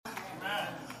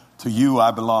To you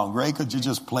I belong. Ray, could you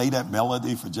just play that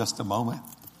melody for just a moment?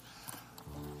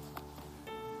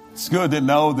 It's good to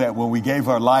know that when we gave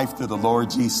our life to the Lord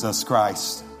Jesus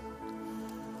Christ,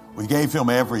 we gave him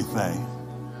everything.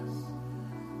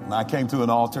 When I came to an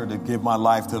altar to give my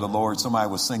life to the Lord, somebody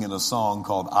was singing a song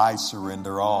called I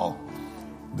Surrender All.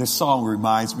 This song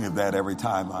reminds me of that every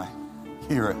time I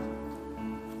hear it.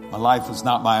 My life is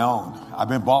not my own. I've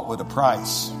been bought with a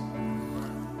price,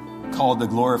 called to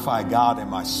glorify God in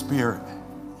my spirit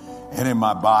and in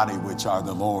my body, which are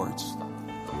the Lord's.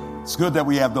 It's good that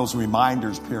we have those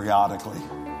reminders periodically.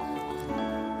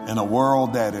 In a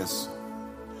world that is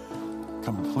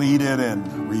completed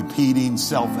and repeating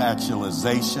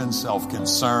self-actualization,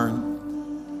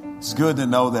 self-concern, it's good to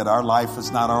know that our life is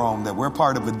not our own, that we're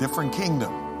part of a different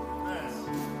kingdom,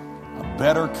 a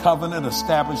better covenant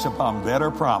established upon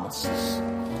better promises.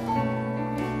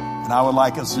 And I would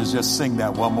like us to just sing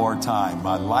that one more time.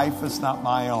 My life is not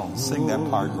my own. Sing that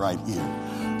part right here.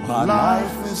 My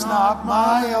life is not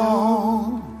my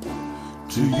own.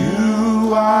 To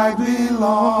you I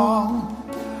belong.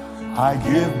 I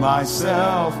give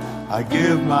myself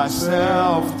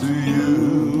to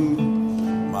you.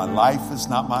 My life is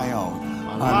not my own.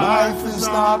 My life is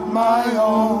not my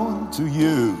own. To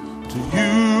you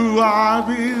I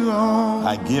belong.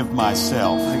 I give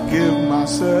myself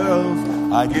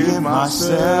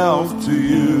to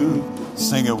you.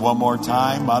 Sing it one more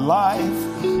time. My life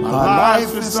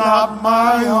is not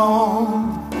my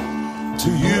own. To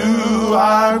you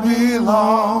I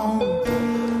belong.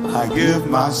 I give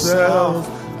myself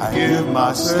to you.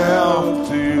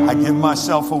 I give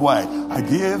myself away. I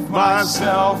give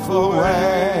myself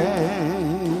away.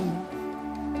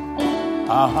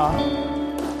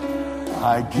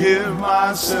 I give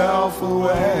myself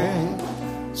away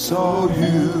so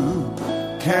you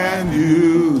can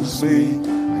use me.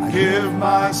 I give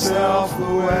myself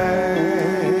away.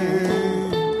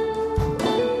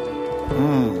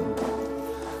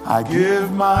 I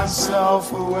give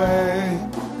myself away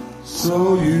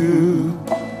so you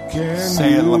can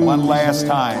say it one last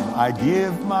time. I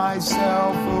give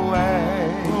myself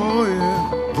away. Oh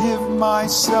yeah. Give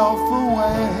myself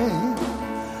away.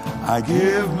 I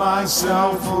give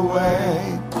myself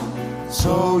away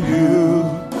so you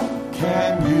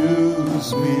can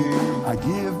use me. I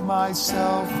give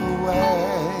myself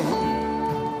away.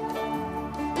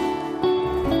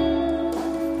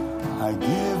 I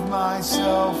give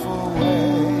myself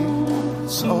away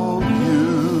so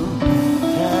you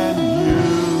can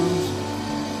use.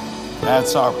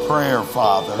 That's our prayer,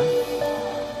 Father,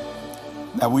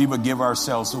 that we would give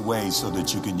ourselves away so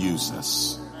that you can use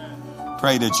us.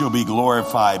 Pray that you'll be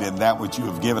glorified in that which you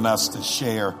have given us to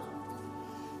share.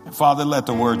 And Father, let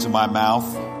the words of my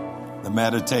mouth, the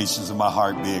meditations of my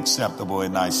heart be acceptable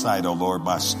in thy sight, O Lord,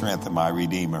 my strength and my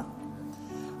redeemer.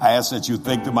 I ask that you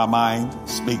think to my mind,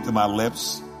 speak to my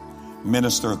lips,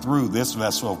 minister through this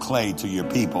vessel of clay to your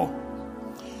people.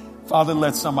 Father,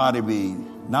 let somebody be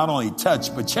not only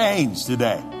touched, but changed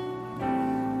today.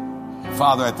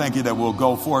 Father, I thank you that we'll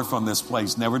go forth from this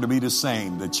place never to be the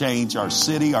same, to change our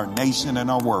city, our nation,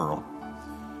 and our world.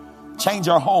 Change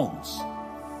our homes.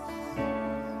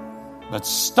 That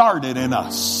started in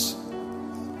us.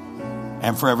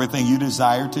 And for everything you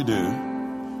desire to do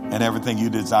and everything you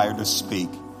desire to speak,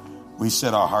 we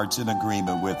set our hearts in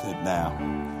agreement with it now.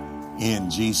 In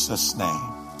Jesus'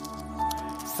 name.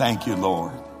 Thank you,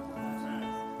 Lord.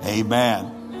 Amen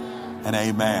and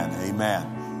amen. Amen.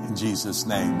 In Jesus'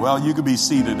 name. Well, you can be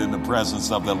seated in the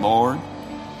presence of the Lord.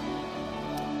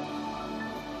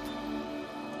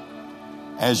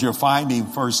 As you're finding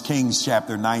 1 Kings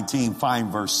chapter 19,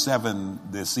 find verse 7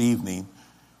 this evening.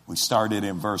 We started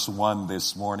in verse 1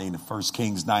 this morning, 1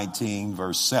 Kings 19,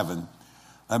 verse 7.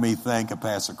 Let me thank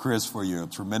Pastor Chris for your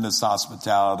tremendous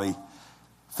hospitality,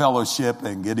 fellowship,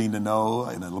 and getting to know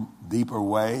in a deeper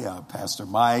way Pastor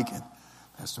Mike and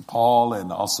Pastor Paul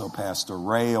and also Pastor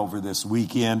Ray over this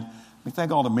weekend. Let me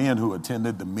thank all the men who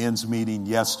attended the men's meeting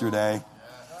yesterday.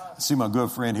 I see my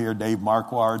good friend here, Dave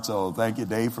Marquardt. So thank you,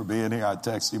 Dave, for being here. I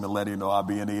texted him and let him know I'll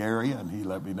be in the area, and he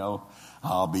let me know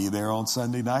I'll be there on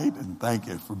Sunday night. And thank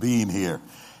you for being here.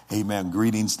 Amen.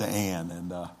 Greetings to Ann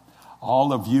and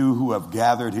all of you who have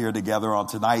gathered here together on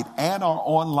tonight and our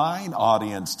online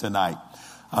audience tonight.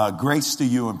 Grace to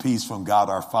you and peace from God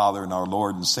our Father and our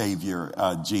Lord and Savior,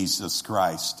 Jesus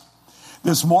Christ.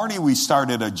 This morning we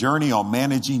started a journey on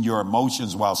managing your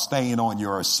emotions while staying on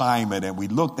your assignment. And we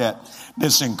looked at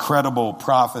this incredible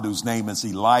prophet whose name is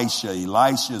Elisha.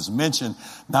 Elisha is mentioned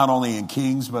not only in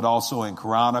Kings, but also in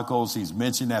Chronicles. He's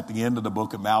mentioned at the end of the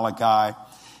book of Malachi.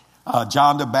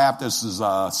 John the Baptist is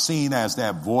seen as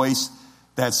that voice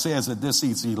that says that this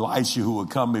is Elisha who will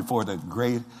come before the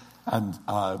great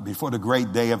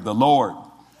day of the Lord.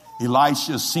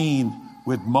 Elisha seen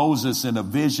with Moses in a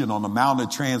vision on the Mount of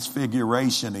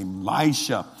Transfiguration.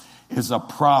 Elisha is a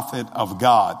prophet of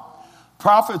God.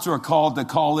 Prophets are called to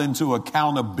call into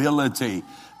accountability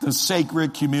the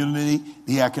sacred community,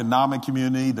 the economic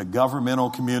community, the governmental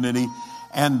community,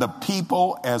 and the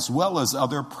people, as well as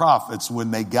other prophets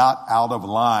when they got out of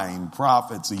line.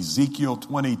 Prophets, Ezekiel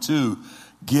 22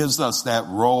 gives us that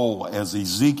role as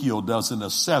Ezekiel does an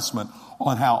assessment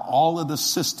on how all of the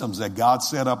systems that God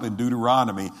set up in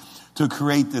Deuteronomy to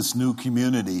create this new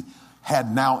community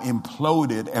had now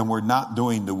imploded and were not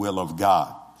doing the will of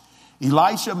God.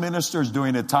 Elisha ministers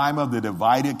during the time of the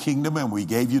divided kingdom, and we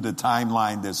gave you the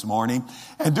timeline this morning.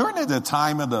 And during the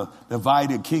time of the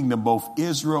divided kingdom, both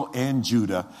Israel and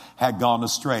Judah had gone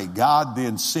astray. God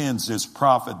then sends this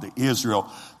prophet to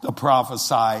Israel to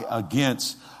prophesy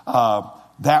against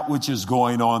that which is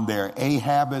going on there.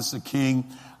 Ahab is the king.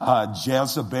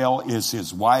 Jezebel is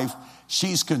his wife.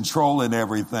 She's controlling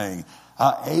everything.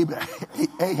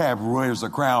 Ahab wears a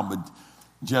crown, but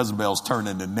Jezebel's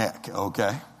turning the neck,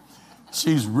 okay?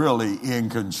 She's really in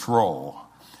control.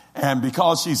 And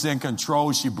because she's in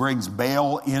control, she brings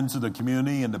Baal into the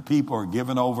community, and the people are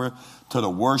given over to the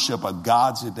worship of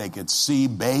gods that they could see.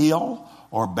 Baal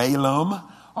or Balaam,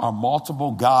 or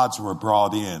multiple gods were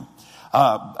brought in.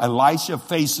 Elisha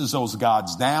faces those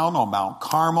gods down on Mount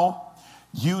Carmel.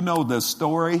 You know the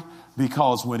story,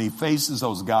 because when he faces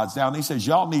those gods down, he says,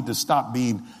 y'all need to stop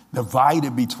being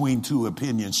divided between two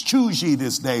opinions. Choose ye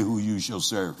this day who you shall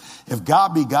serve. If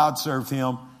God be God, serve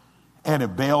him. And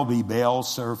if Baal be Baal,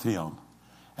 serve him.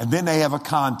 And then they have a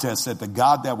contest that the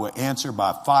God that will answer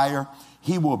by fire,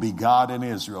 he will be God in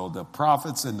Israel. The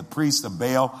prophets and the priests of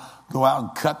Baal go out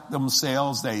and cut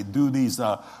themselves. They do these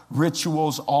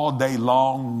rituals all day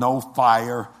long. No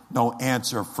fire, no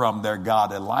answer from their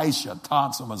God. Elisha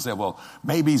taunts them and said, well,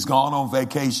 maybe he's gone on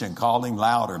vacation, call him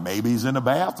louder. Maybe he's in the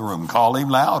bathroom, call him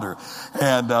louder.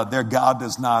 And their God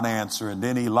does not answer. And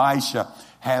then Elisha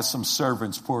has some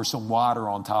servants pour some water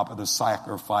on top of the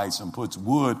sacrifice and puts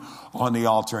wood on the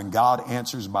altar. And God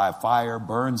answers by fire,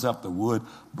 burns up the wood,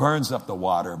 burns up the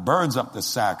water, burns up the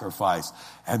sacrifice.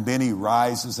 And then he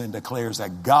rises and declares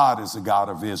that God is the God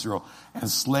of Israel and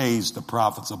slays the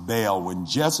prophets of Baal. When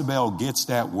Jezebel gets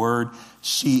that word,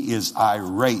 she is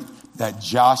irate that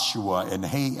Joshua, and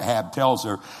Ahab tells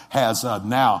her,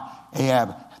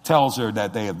 Ahab tells her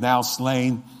that they have now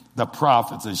slain the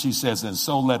prophets. And she says, and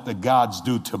so let the gods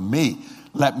do to me.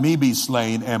 Let me be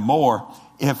slain and more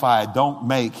if I don't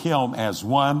make him as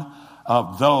one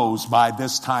of those by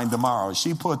this time tomorrow.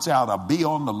 She puts out a be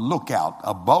on the lookout,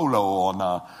 a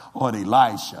bolo on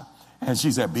Elisha. And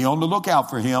she said, be on the lookout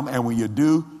for him. And when you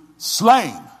do,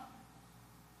 slain.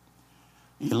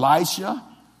 Elisha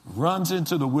runs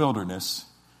into the wilderness,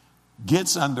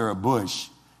 gets under a bush,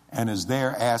 and is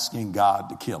there asking God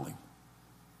to kill him.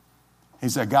 He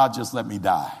said, God, just let me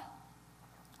die.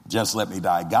 Just let me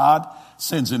die. God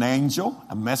sends an angel,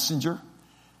 a messenger,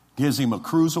 gives him a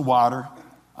cruse of water,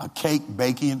 a cake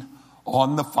baking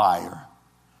on the fire.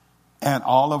 And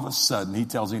all of a sudden, he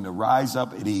tells him to rise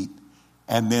up and eat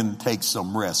and then take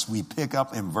some rest. We pick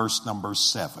up in verse number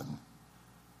 7.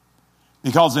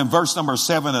 Because in verse number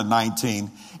 7 and 19,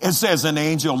 it says an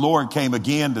angel Lord came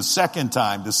again the second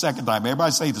time.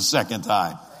 Everybody say the second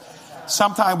time.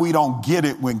 Sometimes we don't get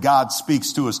it when God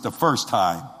speaks to us the first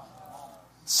time.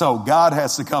 So God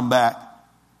has to come back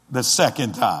the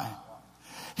second time.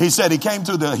 He said he came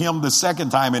to him the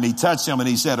second time and he touched him and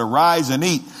he said, arise and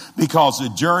eat because the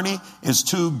journey is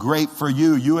too great for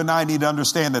you. You and I need to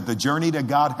understand that the journey that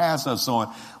God has us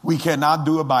on, we cannot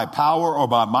do it by power or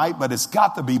by might, but it's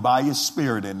got to be by his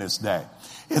Spirit in this day.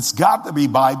 It's got to be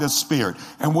by the Spirit.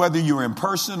 And whether you're in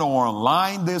person or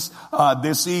online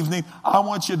this evening, I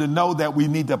want you to know that we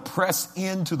need to press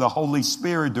into the Holy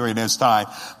Spirit during this time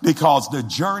because the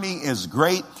journey is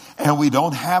great and we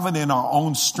don't have it in our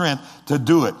own strength to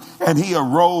do it. And he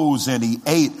arose and he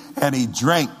ate and he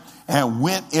drank and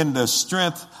went in the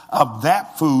strength of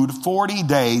that food 40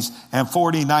 days and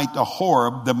 40 nights to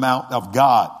Horeb, the mount of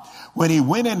God. When he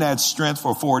went in that strength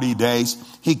for 40 days,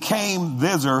 he came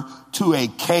thither to a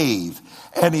cave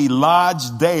and he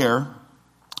lodged there.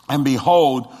 And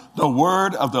behold, the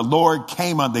word of the Lord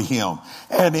came unto him.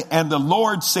 And the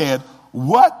Lord said,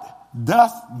 what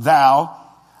doth thou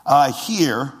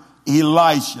here,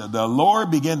 Elisha? The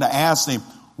Lord began to ask him,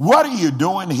 what are you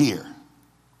doing here?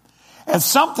 And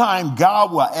sometimes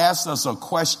God will ask us a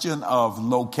question of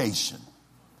location.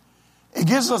 It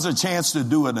gives us a chance to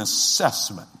do an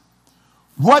assessment.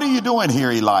 What are you doing here,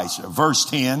 Elisha? Verse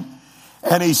 10.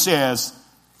 And he says,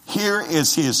 Here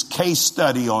is his case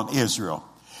study on Israel.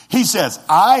 He says,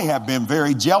 I have been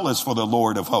very jealous for the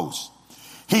Lord of hosts.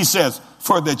 He says,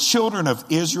 for the children of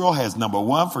Israel has, number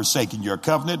one, forsaken your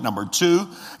covenant. Number two,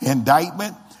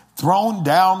 indictment, thrown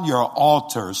down your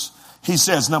altars. He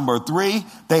says, number three,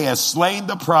 they have slain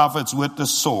the prophets with the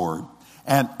sword.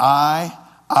 And I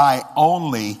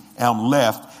only am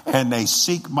left, and they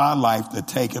seek my life to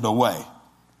take it away.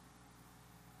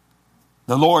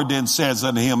 The Lord then says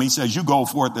unto him, he says, you go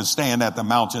forth and stand at the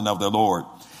mountain of the Lord.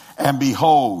 And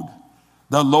behold,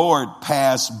 the Lord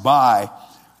passed by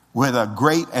with a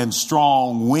great and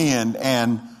strong wind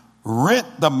and rent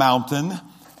the mountain,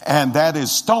 and that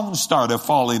is stone started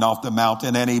falling off the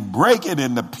mountain, and he brake it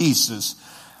into pieces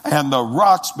and the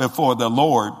rocks before the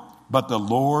Lord, but the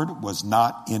Lord was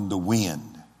not in the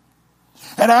wind.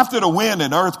 And after the wind,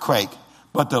 an earthquake,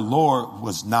 but the Lord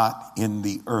was not in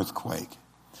the earthquake.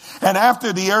 And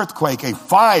after the earthquake, a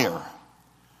fire,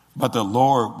 but the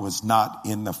Lord was not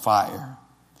in the fire.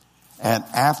 And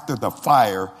after the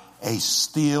fire, a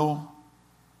still,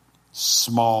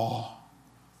 small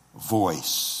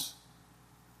voice.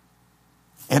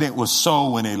 And it was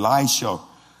so when Elisha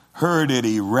heard it,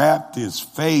 he wrapped his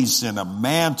face in a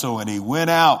mantle and he went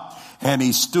out and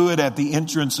he stood at the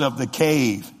entrance of the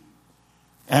cave.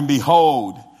 And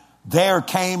behold, there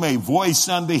came a voice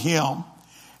unto him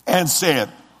and said,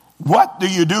 what do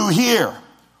you do here?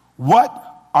 What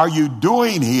are you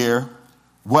doing here?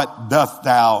 What doth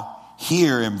thou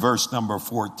here? In verse number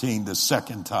 14, the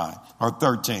second time, or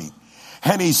 13.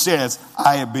 And he says,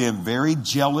 I have been very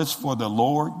jealous for the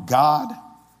Lord God.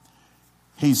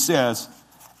 He says,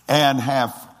 and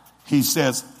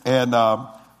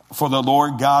for the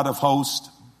Lord God of hosts.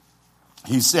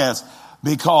 He says,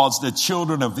 because the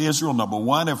children of Israel, number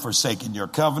one, have forsaken your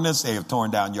covenants. They have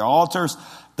torn down your altars.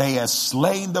 They have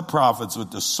slain the prophets with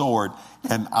the sword.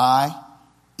 And I,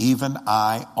 even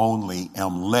I only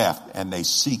am left, and they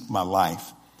seek my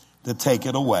life to take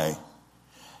it away.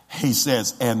 He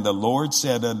says, and the Lord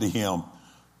said unto him,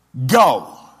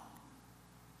 go,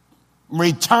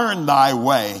 return thy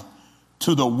way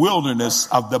to the wilderness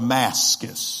of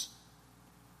Damascus.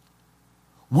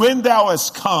 When thou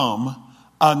hast come,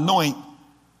 anoint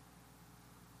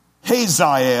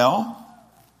Hazael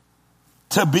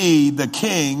to be the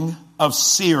king of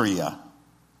Syria.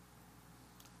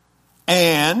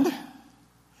 And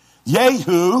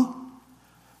Jehu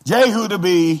to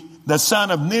be the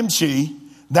son of Nimshi,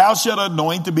 thou shalt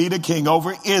anoint to be the king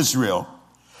over Israel.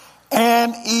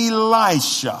 And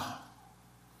Elisha,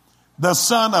 the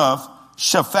son of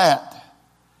Shaphat,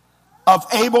 of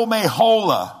Abel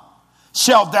Meholah,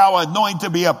 shalt thou anoint to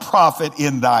be a prophet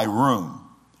in thy room.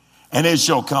 And it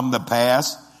shall come to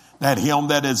pass that him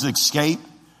that is escaped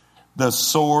the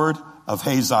sword of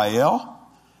Hazael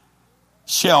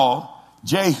shall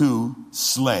Jehu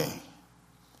slay.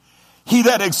 He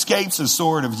that escapes the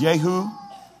sword of Jehu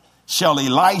shall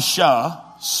Elisha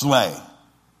slay.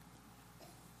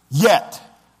 Yet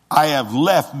I have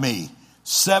left me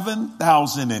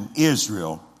 7,000 in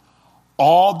Israel,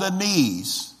 all the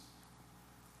knees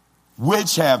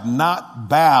which have not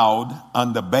bowed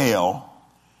unto Baal,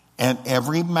 and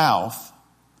every mouth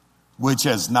which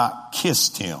has not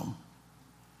kissed him.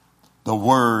 The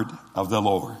word of the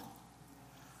Lord.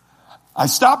 I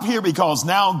stop here because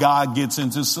now God gets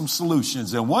into some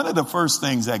solutions. And one of the first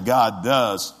things that God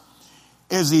does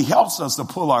is he helps us to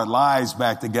pull our lives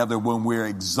back together when we're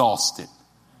exhausted.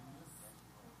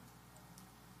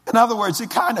 In other words, it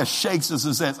kind of shakes us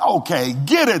and says, okay,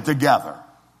 get it together.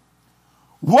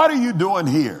 What are you doing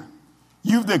here?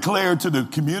 You've declared to the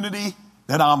community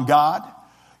that I'm God.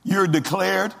 You're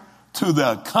declared to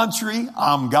the country,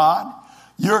 I'm God.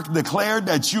 You're declared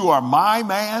that you are my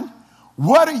man.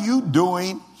 What are you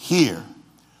doing here?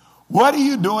 What are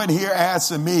you doing here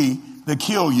asking me to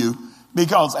kill you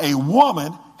because a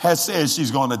woman has said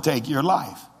she's going to take your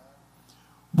life?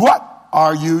 What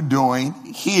are you doing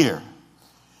here?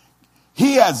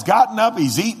 He has gotten up,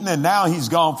 he's eaten, and now he's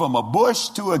gone from a bush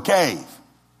to a cave.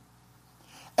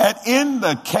 And in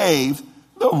the cave,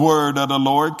 the word of the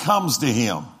Lord comes to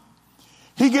him.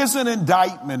 He gets an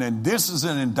indictment, and this is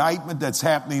an indictment that's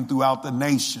happening throughout the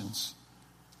nations.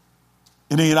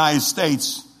 In the United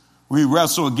States, we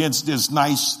wrestle against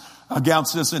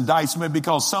this indictment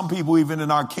because some people, even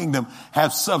in our kingdom,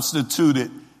 have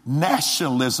substituted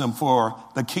nationalism for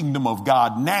the kingdom of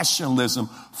God, nationalism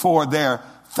for their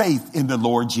faith in the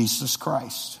Lord Jesus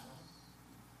Christ.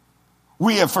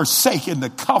 We have forsaken the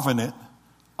covenant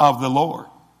of the Lord.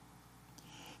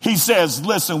 He says,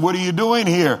 listen, what are you doing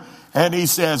here? And he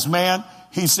says,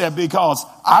 because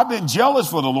I've been jealous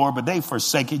for the Lord, but they've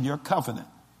forsaken your covenant.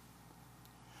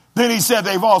 Then he said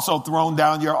they've also thrown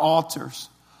down your altars.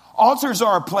 Altars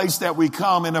are a place that we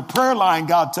come. In a prayer line,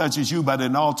 God touches you, but in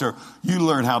an altar, you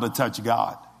learn how to touch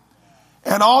God.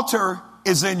 An altar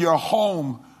is in your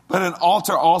home, but an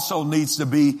altar also needs to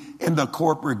be in the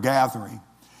corporate gathering.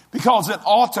 Because an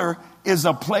altar is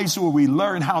a place where we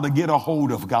learn how to get a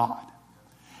hold of God.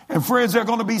 And friends, there are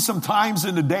going to be some times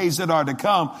in the days that are to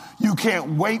come, you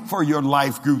can't wait for your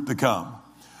life group to come.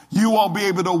 You won't be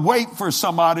able to wait for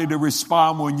somebody to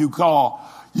respond when you call.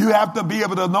 You have to be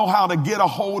able to know how to get a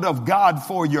hold of God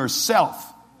for yourself.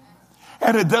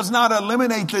 And it does not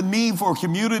eliminate the need for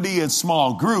community and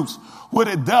small groups. What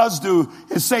it does do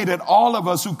is say that all of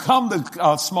us who come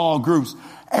to small groups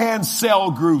and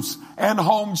cell groups and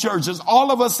home churches,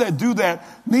 all of us that do that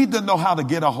need to know how to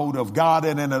get a hold of God.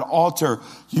 And in an altar,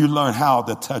 you learn how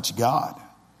to touch God.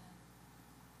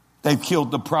 They've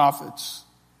killed the prophets.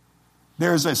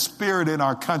 There's a spirit in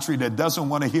our country that doesn't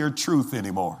want to hear truth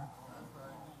anymore.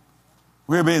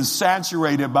 We're being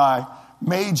saturated by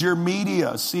major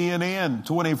media, CNN,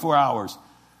 24 hours,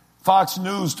 Fox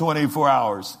News, 24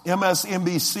 hours,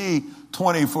 MSNBC,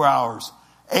 24 hours,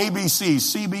 ABC,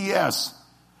 CBS,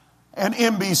 and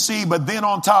NBC. But then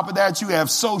on top of that, you have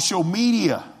social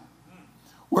media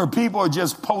where people are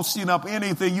just posting up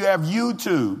anything. You have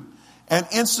YouTube and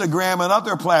Instagram and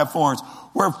other platforms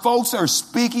where folks are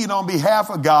speaking on behalf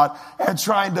of God and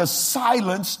trying to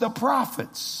silence the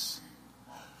prophets,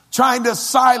 trying to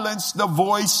silence the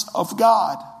voice of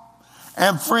God.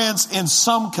 And friends, in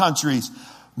some countries,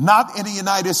 not in the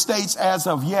United States as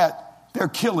of yet, they're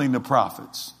killing the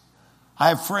prophets. I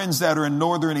have friends that are in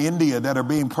northern India that are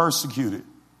being persecuted.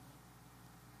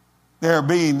 They're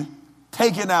being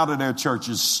taken out of their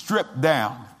churches, stripped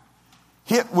down,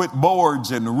 hit with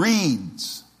boards and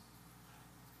reeds.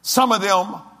 Some of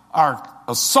them are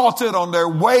assaulted on their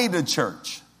way to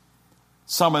church.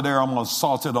 Some of them are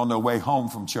assaulted on their way home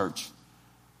from church.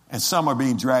 And some are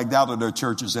being dragged out of their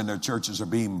churches and their churches are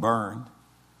being burned.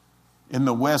 In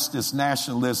the West, it's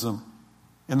nationalism.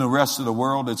 In the rest of the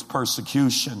world, it's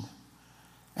persecution.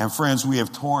 And friends, we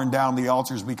have torn down the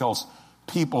altars because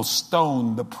people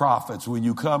stone the prophets. When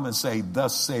you come and say,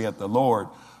 "Thus saith the Lord,"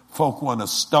 folk want to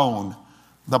stone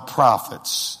the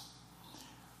prophets.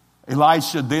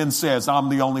 Elisha then says, "I'm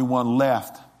the only one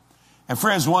left." And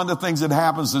friends, one of the things that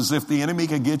happens is if the enemy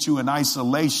can get you in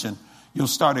isolation, you'll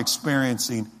start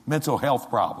experiencing mental health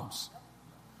problems.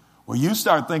 Well, you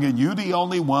start thinking you're the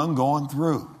only one going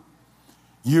through.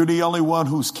 You're the only one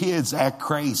whose kids act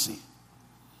crazy.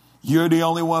 You're the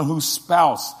only one whose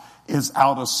spouse is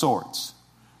out of sorts.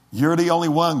 You're the only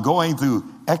one going through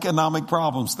economic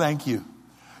problems. Thank you.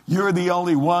 You're the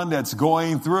only one that's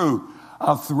going through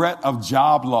a threat of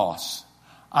job loss.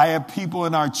 I have people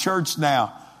in our church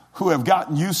now who have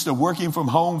gotten used to working from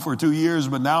home for 2 years,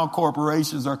 but now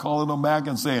corporations are calling them back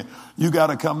and saying, "You got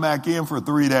to come back in for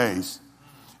 3 days."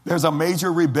 There's a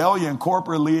major rebellion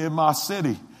corporately in my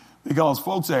city because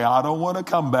folks say, "I don't want to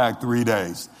come back 3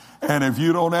 days. And if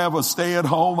you don't have a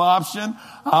stay-at-home option,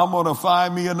 I'm going to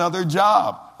find me another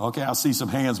job." Okay, I see some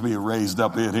hands being raised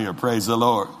up in here. Praise the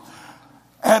Lord.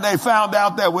 And they found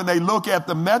out that when they look at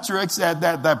the metrics,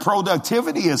 that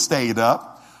productivity has stayed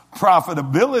up,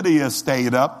 profitability has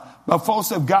stayed up, but folks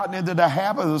have gotten into the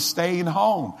habit of staying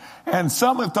home. And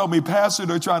some have told me, "Pastor,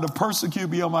 they're trying to persecute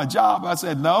me on my job." I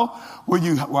said, "No. When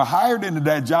you were hired into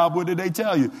that job, what did they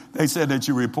tell you?" They said that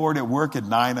you report at work at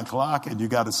 9 o'clock and you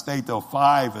got to stay till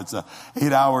 5. It's a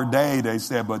 8-hour day. They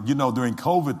said, "But during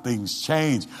COVID, things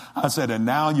change." I said, "And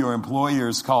now your employer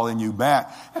is calling you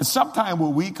back." And sometimes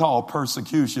what we call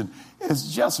persecution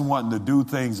is just wanting to do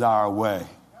things our way.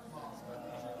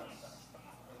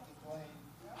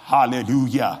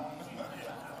 Hallelujah.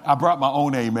 I brought my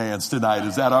own amens tonight.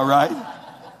 Is that all right?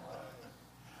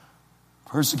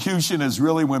 Persecution is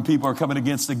really when people are coming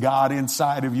against the God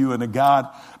inside of you and the God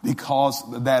because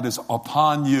that is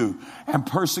upon you. And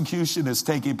persecution is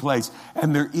taking place.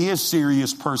 And there is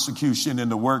serious persecution in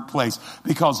the workplace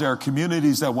because there are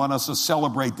communities that want us to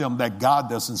celebrate them that God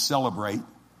doesn't celebrate.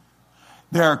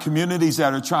 There are communities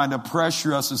that are trying to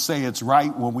pressure us to say it's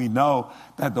right when we know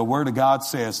that the Word of God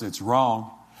says it's wrong.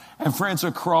 And friends,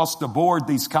 across the board,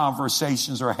 these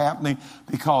conversations are happening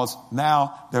because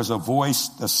now there's a voice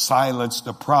to silence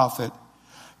the prophet.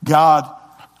 God,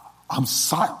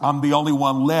 I'm the only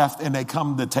one left, and they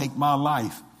come to take my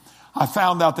life. I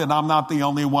found out that I'm not the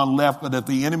only one left, but if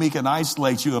the enemy can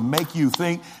isolate you and make you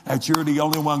think that you're the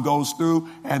only one goes through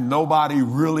and nobody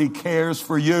really cares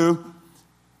for you,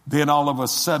 then all of a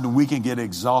sudden we can get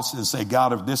exhausted and say,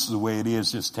 "God, if this is the way it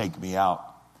is, just take me out."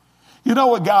 You know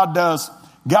what God does?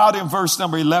 God in verse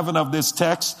number 11 of this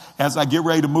text, as I get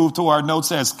ready to move to our notes,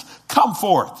 says, "Come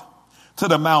forth." to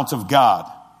the mount of God.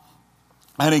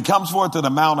 And he comes forth to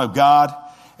the mount of God.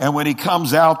 And when he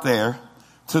comes out there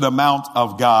to the mount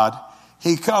of God,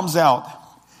 he comes out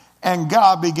and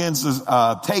God begins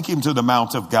to take him to the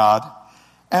mount of God.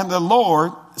 And the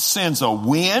Lord sends a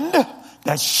wind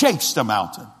that shakes the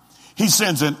mountain. He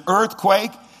sends an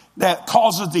earthquake that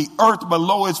causes the earth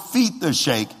below his feet to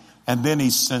shake. And then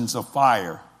he sends a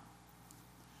fire.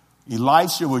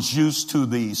 Elisha was used to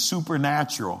the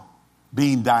supernatural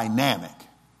being dynamic.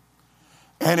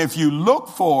 And if you look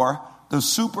for the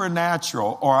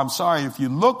supernatural, if you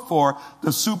look for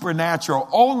the supernatural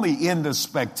only in the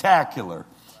spectacular,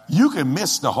 you can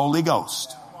miss the Holy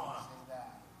Ghost.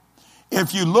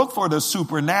 If you look for the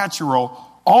supernatural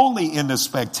only in the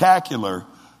spectacular,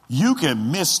 you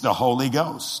can miss the Holy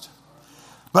Ghost.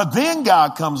 But then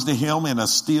God comes to him in a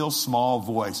still small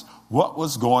voice. What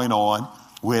was going on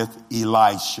with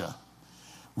Elisha?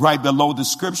 Right below the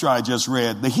scripture I just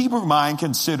read, the Hebrew mind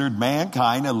considered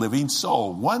mankind a living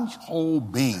soul, one whole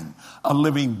being, a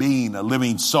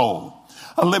living soul.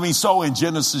 A living soul in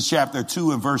Genesis chapter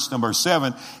 2 and verse number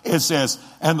 7, it says,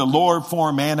 and the Lord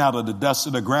formed man out of the dust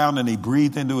of the ground, and he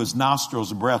breathed into his nostrils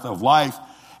the breath of life,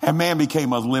 and man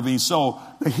became a living soul.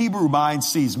 The Hebrew mind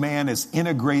sees man as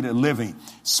integrated living,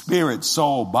 spirit,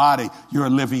 soul, body. You're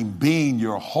a living being.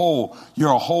 You're a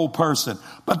whole person.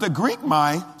 But the Greek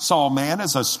mind saw man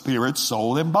as a spirit,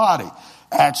 soul, and body.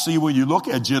 Actually, when you look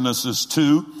at Genesis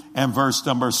 2 and verse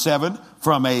number 7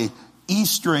 from a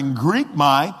Eastern Greek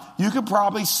mind, you could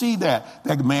probably see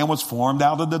that man was formed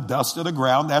out of the dust of the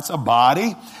ground. That's a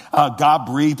body. God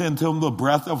breathed into him the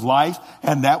breath of life,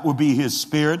 and that would be his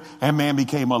spirit. And man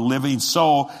became a living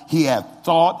soul. He had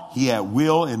thought, he had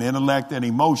will and intellect and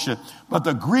emotion. But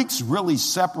the Greeks really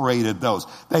separated those.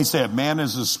 They said man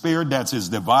is a spirit. That's his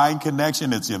divine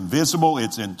connection. It's invisible.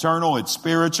 It's internal. It's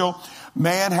spiritual.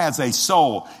 Man has a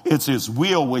soul. It's his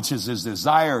will, which is his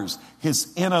desires,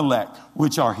 his intellect,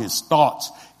 which are his thoughts.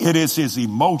 It is his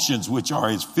emotions, which are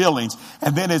his feelings.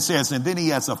 And then it says, and then he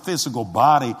has a physical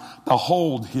body to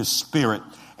hold his spirit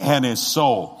and his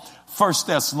soul. 1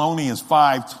 Thessalonians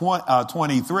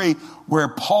 5:23, where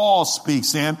Paul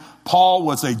speaks in. Paul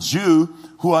was a Jew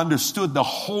who understood the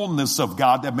wholeness of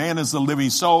God, that man is a living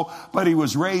soul, but he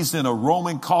was raised in a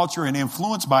Roman culture and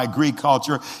influenced by Greek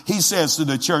culture. He says to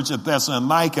the church at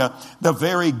Thessalonica, the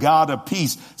very God of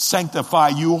peace sanctify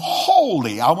you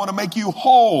wholly. I want to make you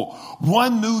whole,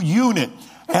 one new unit.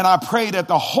 And I pray that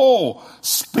the whole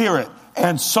spirit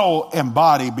and soul and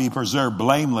body be preserved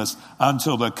blameless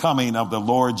until the coming of the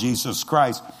Lord Jesus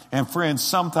Christ. And friends,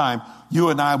 sometime you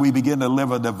and I, we begin to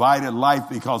live a divided life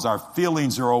because our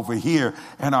feelings are over here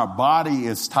and our body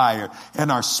is tired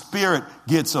and our spirit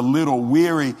gets a little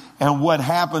weary. And what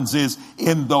happens is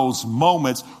in those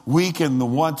moments, we can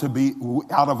want to be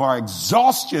out of our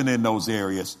exhaustion in those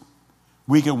areas.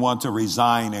 We can want to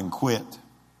resign and quit.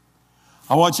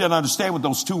 I want you to understand what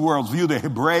those two worldviews, the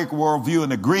Hebraic worldview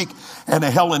and the Greek and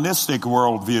the Hellenistic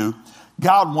worldview,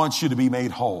 God wants you to be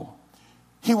made whole.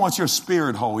 He wants your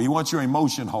spirit whole. He wants your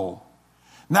emotion whole.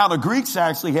 Now, the Greeks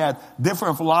actually had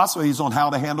different philosophies on how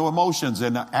to handle emotions.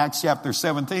 In Acts chapter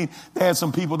 17, they had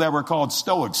some people that were called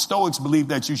Stoics. Stoics believed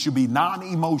that you should be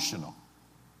non-emotional.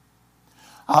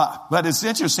 But it's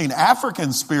interesting,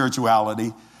 African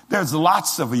spirituality, there's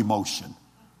lots of emotion,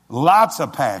 lots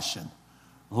of passion,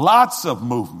 lots of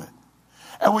movement.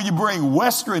 And when you bring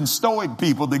Western Stoic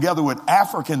people together with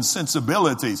African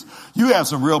sensibilities, you have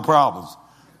some real problems.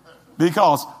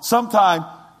 Because sometimes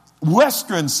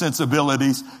Western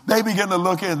sensibilities, they begin to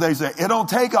look at it and they say, it don't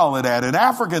take all of that. And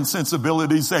African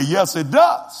sensibilities say, yes, it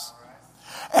does.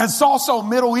 And it's also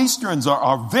Middle Easterns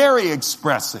are very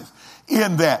expressive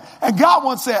in that. And God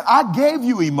once said, I gave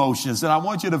you emotions and I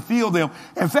want you to feel them.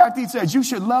 In fact, he says, you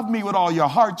should love me with all your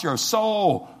heart, your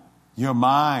soul, your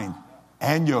mind,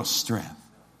 and your strength.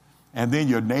 And then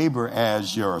your neighbor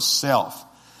as yourself.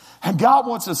 And God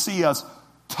wants to see us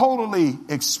totally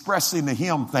expressing to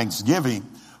him thanksgiving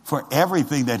for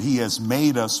everything that he has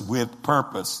made us with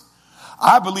purpose.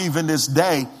 I believe in this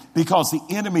day because the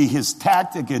enemy, his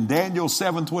tactic in Daniel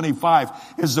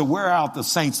 7:25 is to wear out the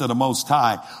saints of the Most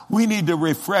High. We need to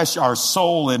refresh our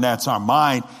soul, and that's our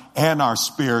mind and our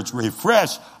spirits.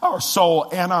 Refresh our soul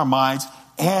and our minds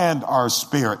and our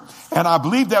spirit. And I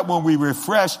believe that when we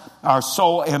refresh our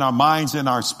soul and our minds and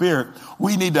our spirit,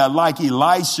 we need to, like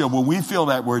Elisha, when we feel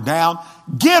that we're down,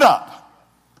 get up,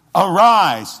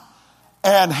 arise,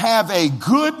 and have a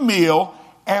good meal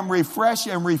and refresh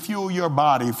and refuel your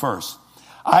body first.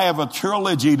 I have a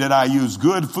trilogy that I use: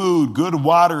 good food, good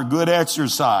water, good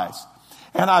exercise.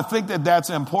 And I think that that's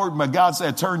important, but God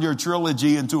said, turn your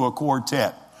trilogy into a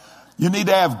quartet. You need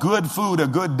to have good food, a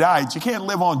good diet. You can't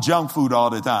live on junk food all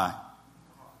the time.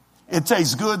 It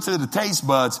tastes good to the taste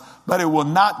buds, but it will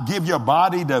not give your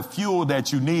body the fuel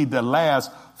that you need to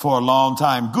last for a long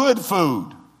time. Good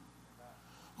food,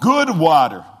 good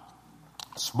water.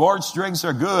 Sports drinks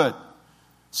are good.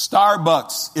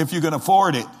 Starbucks, if you can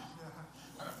afford it,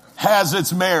 has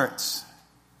its merits.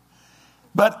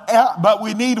 But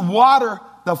we need water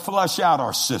to flush out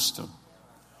our system.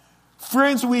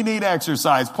 Friends, we need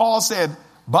exercise. Paul said,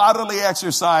 bodily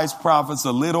exercise profits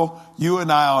a little. You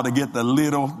and I ought to get the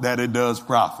little that it does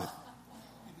profit.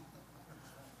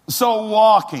 So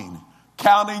walking,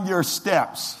 counting your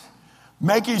steps,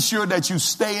 making sure that you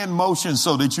stay in motion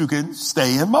so that you can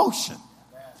stay in motion.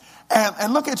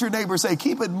 And look at your neighbor and say,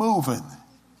 keep it moving.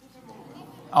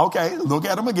 Okay, look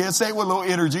at him again. Say it with a little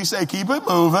energy. Say, keep it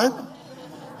moving.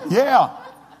 Yeah,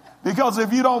 because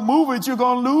if you don't move it, you're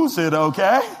going to lose it,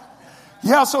 okay?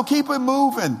 Yeah, so keep it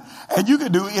moving. And you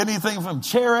can do anything from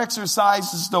chair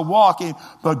exercises to walking,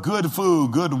 but good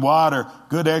food, good water,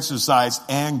 good exercise,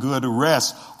 and good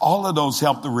rest. All of those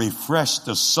help to refresh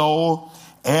the soul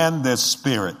and the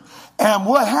spirit. And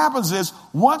what happens is,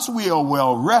 once we are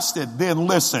well rested, then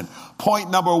listen,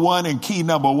 point number one and key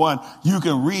number one, you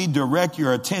can redirect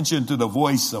your attention to the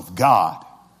voice of God.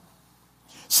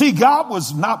 See, God would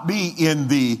not be in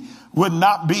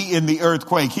the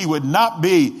earthquake. He would not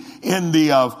be in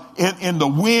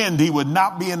the wind. He would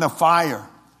not be in the fire.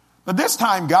 But this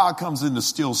time God comes in the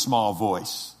still small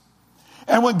voice.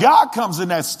 And when God comes in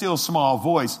that still small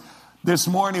voice, this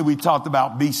morning we talked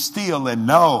about be still and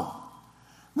know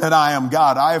that I am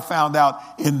God. I have found out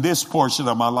in this portion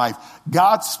of my life,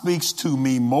 God speaks to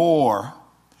me more.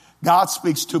 God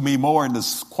speaks to me more in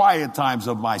the quiet times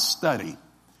of my study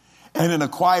and in the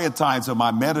quiet times of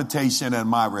my meditation and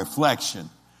my reflection,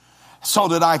 so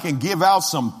that I can give out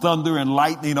some thunder and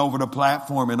lightning over the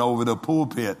platform and over the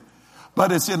pulpit.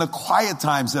 But it's in the quiet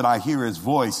times that I hear his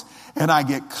voice and I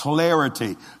get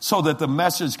clarity so that the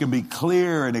message can be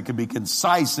clear and it can be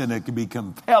concise and it can be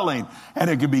compelling and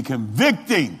it can be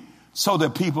convicting so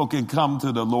that people can come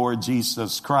to the Lord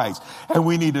Jesus Christ. And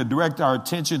we need to direct our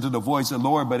attention to the voice of the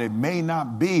Lord, but it may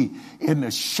not be in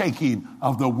the shaking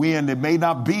of the wind. It may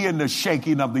not be in the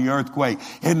shaking of the earthquake.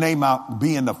 It may not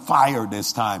be in the fire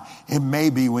this time. It may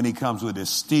be when he comes with his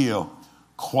still,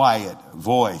 quiet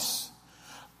voice.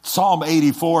 Psalm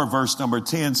 84 verse number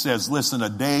 10 says, listen, a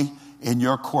day in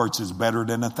your courts is better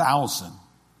than 1,000.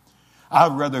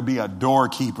 I'd rather be a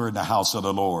doorkeeper in the house of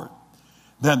the Lord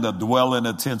than to dwell in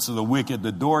the tents of the wicked.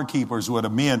 The doorkeepers were the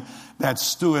men that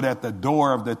stood at the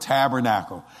door of the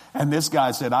tabernacle. And this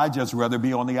guy said, I'd just rather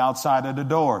be on the outside of the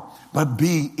door, but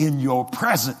be in your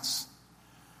presence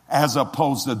as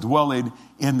opposed to dwelling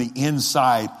in the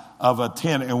inside of a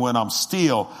tent. And when I'm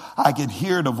still, I can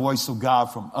hear the voice of God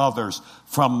from others,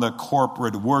 from the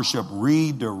corporate worship.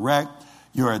 Redirect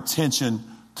your attention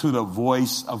to the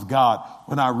voice of God.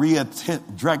 When I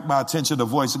direct my attention to the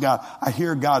voice of God, I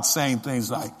hear God saying things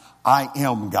like, I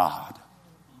am God.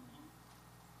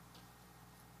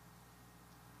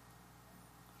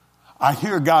 I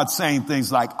hear God saying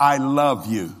things like, I love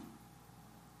you.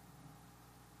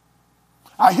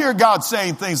 I hear God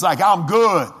saying things like, I'm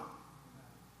good.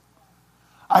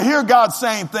 I hear God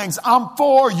saying things, I'm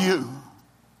for you.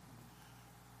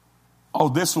 Oh,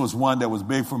 this was one that was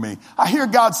big for me. I hear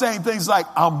God saying things like,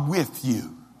 I'm with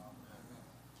you.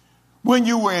 When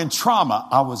you were in trauma,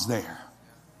 I was there.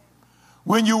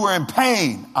 When you were in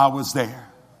pain, I was there.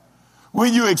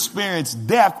 When you experienced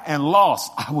death and loss,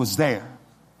 I was there.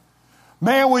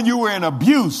 Man, when you were in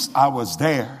abuse, I was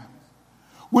there.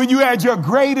 When you had your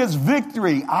greatest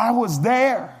victory, I was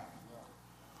there.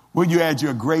 When you had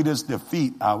your greatest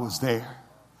defeat, I was there.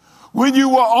 When you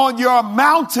were on your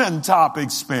mountaintop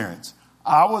experience,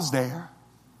 I was there.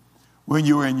 When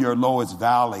you were in your lowest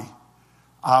valley,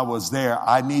 I was there.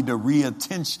 I need to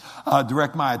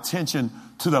direct my attention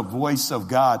to the voice of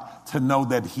God to know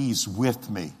that he's with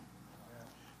me,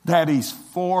 that he's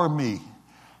for me,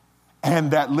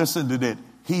 and that, listen to this,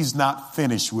 he's not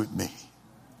finished with me.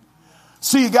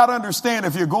 See, you got to understand,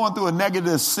 if you're going through a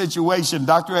negative situation,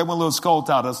 Dr. Edwin Lewis Cole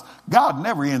taught us, God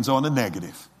never ends on the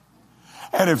negative.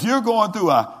 And if you're going through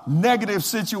a negative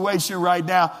situation right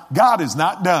now, God is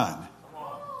not done.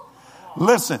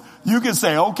 Listen, you can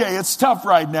say, okay, it's tough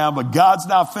right now, but God's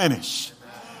not finished.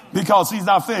 Because he's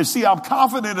not finished. See, I'm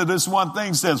confident of this one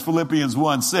thing, says Philippians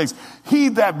 1:6. He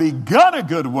that begun a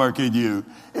good work in you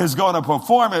is going to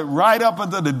perform it right up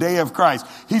until the day of Christ.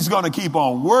 He's going to keep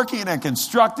on working and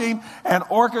constructing and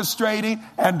orchestrating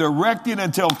and directing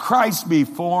until Christ be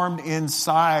formed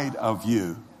inside of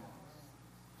you.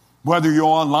 Whether you're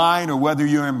online or whether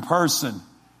you're in person,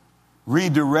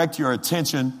 redirect your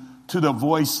attention to the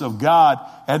voice of God,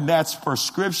 and that's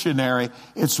prescriptionary.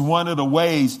 It's one of the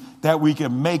ways that we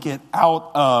can make it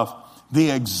out of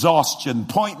the exhaustion.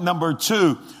 Point number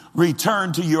 2,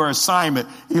 return to your assignment.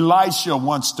 Elisha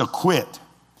wants to quit.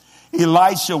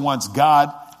 Elisha wants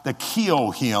God to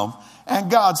kill him, and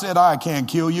God said, I can't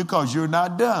kill you because you're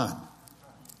not done.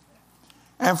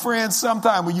 And friends,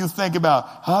 sometimes when you think about,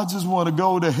 I just want to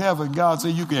go to heaven, God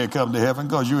said, you can't come to heaven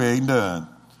because you ain't done.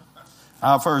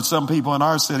 I've heard some people in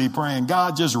our city praying,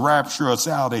 God, just rapture us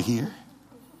out of here.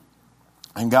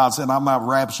 And God said, I'm not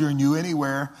rapturing you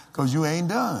anywhere because you ain't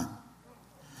done.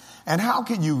 And how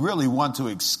can you really want to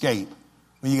escape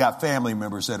when you got family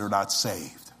members that are not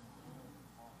saved?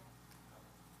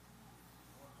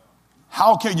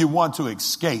 How can you want to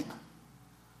escape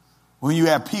when you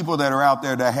have people that are out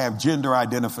there that have gender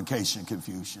identification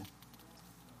confusion?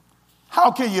 How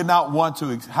can you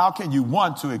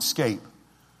want to escape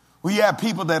when you have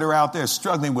people that are out there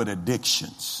struggling with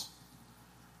addictions?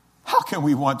 How can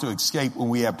we want to escape when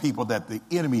we have people that the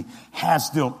enemy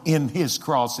has them in his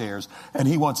crosshairs and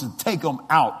he wants to take them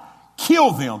out,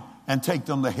 kill them, and take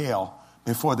them to hell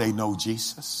before they know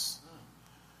Jesus?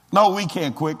 No, we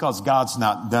can't quit because God's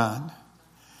not done.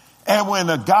 And when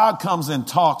God comes and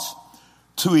talks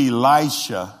to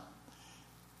Elisha,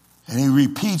 and he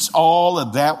repeats all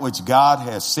of that which God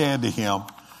has said to him,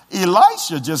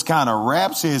 Elisha just kind of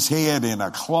wraps his head in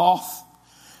a cloth,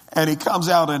 and he comes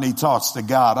out and he talks to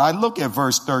God. I look at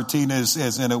verse 13, and it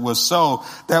says, and it was so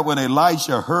that when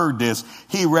Elisha heard this,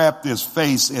 he wrapped his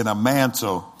face in a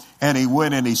mantle, and he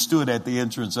went and he stood at the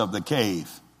entrance of the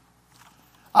cave.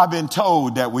 I've been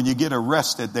told that when you get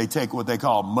arrested, they take what they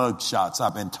call mug shots.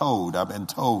 I've been told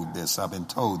this.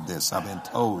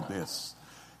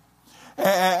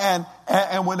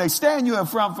 And when they stand you in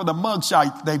front for the mug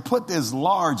shot, they put this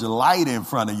large light in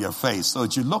front of your face so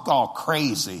that you look all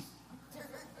crazy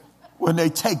when they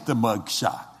take the mug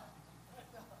shot.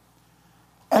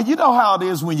 And you know how it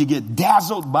is when you get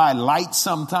dazzled by light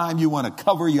sometime, you want to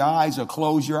cover your eyes or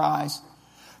close your eyes.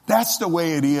 That's the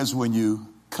way it is when you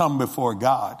come before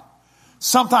God.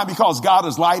 Sometimes because God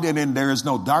is light and there is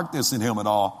no darkness in him at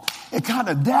all, it kind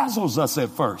of dazzles us at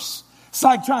first. It's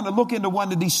like trying to look into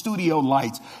one of these studio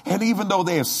lights. And even though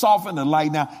they have softened the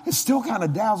light now, it still kind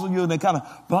of dazzles you and it kind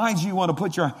of blinds you. You want to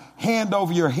put your hand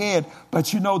over your head,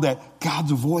 but you know that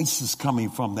God's voice is coming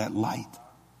from that light.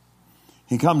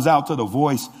 He comes out to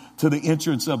the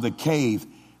entrance of the cave,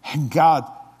 and God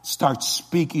starts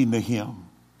speaking to him.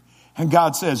 And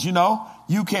God says,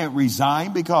 you can't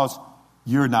resign because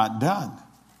you're not done.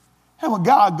 And when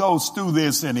God goes through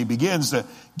this and he begins to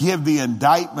give the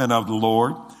indictment of the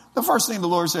Lord, the first thing the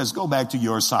Lord says, go back to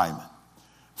your assignment.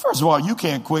 First of all, you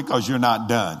can't quit because you're not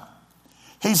done.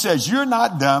 He says, you're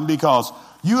not done because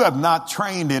you have not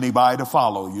trained anybody to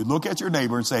follow you. Look at your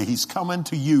neighbor and say, he's coming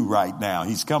to you right now.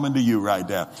 He's coming to you right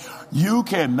now. You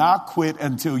cannot quit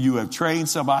until you have trained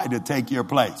somebody to take your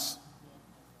place.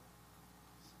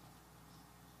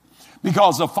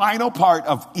 Because the final part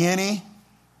of any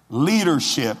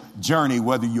leadership journey,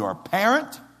 whether you're a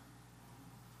parent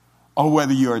or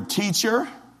whether you're a teacher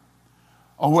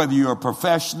or whether you're a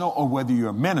professional or whether you're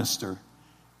a minister,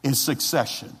 is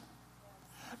succession.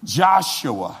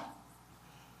 Joshua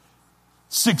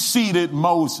succeeded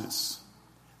Moses.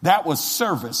 That was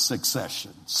service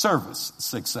succession.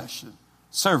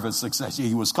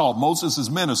 He was called Moses'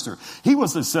 minister. He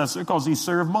was successor because he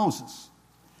served Moses.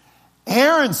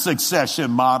 Aaron's succession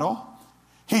model,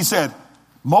 he said,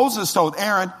 Moses told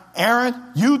Aaron,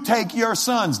 you take your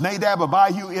sons, Nadab,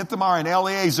 Abihu, Ithamar, and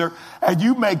Eleazar, and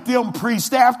you make them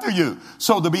priests after you.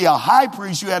 So to be a high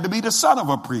priest, you had to be the son of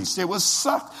a priest. It was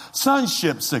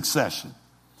sonship succession.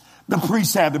 The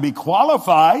priest had to be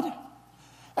qualified.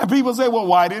 And people say, well,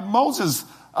 why did Moses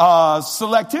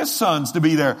select his sons to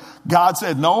be there? God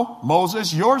said, no,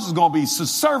 Moses, yours is going to be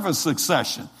service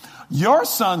succession. Your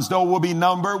sons, though, will be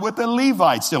numbered with the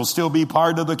Levites. They'll still be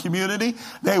part of the community.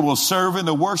 They will serve in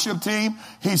the worship team.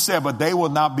 He said, but they will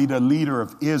not be the leader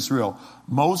of Israel.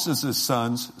 Moses'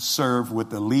 sons served with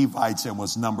the Levites and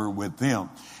was numbered with them.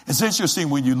 It's interesting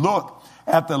when you look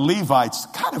at the Levites,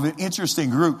 kind of an interesting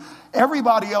group.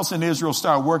 Everybody else in Israel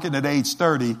started working at age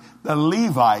 30. The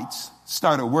Levites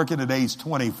started working at age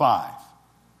 25.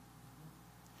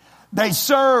 They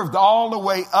served all the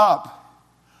way up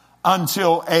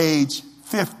until age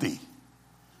 50.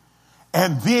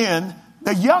 And then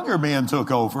the younger men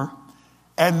took over,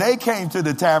 and they came to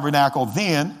the tabernacle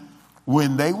then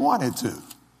when they wanted to.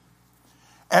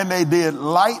 And they did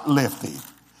light lifting.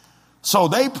 So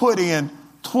they put in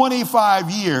 25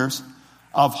 years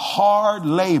of hard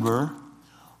labor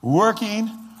working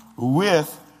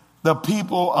with the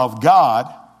people of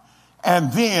God.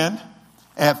 And then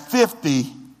at 50,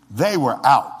 they were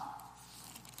out.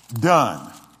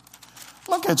 Done.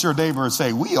 Look at your neighbor and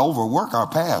say, we overwork our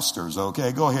pastors,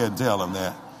 okay? Go ahead and tell them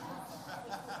that.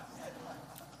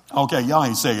 Okay, y'all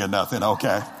ain't saying nothing,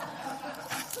 okay?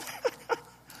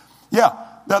 Yeah,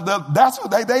 that's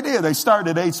what they did. They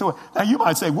started at age 20. Now, you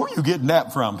might say, where are you getting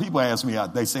that from? People ask me,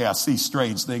 they say, I see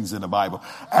strange things in the Bible.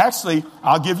 Actually,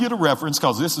 I'll give you the reference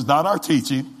because this is not our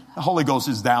teaching. The Holy Ghost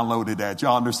has downloaded that.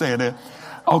 Y'all understand that?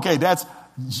 Okay, that's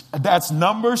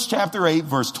Numbers chapter 8,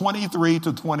 verse 23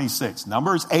 to 26.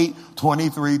 Numbers 8,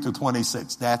 23 to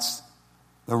 26. That's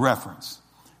the reference.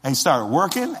 They started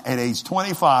working at age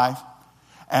 25,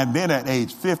 and then at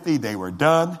age 50, they were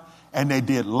done, and they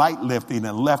did light lifting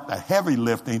and left the heavy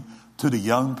lifting to the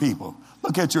young people.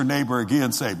 Look at your neighbor again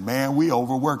and say, man, we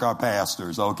overwork our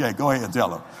pastors. Okay, go ahead and tell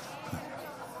them.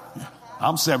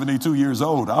 I'm 72 years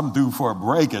old. I'm due for a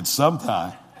break at some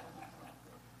time.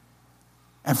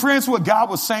 And friends, what God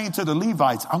was saying to the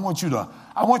Levites, I want you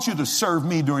to serve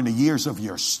me during the years of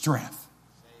your strength.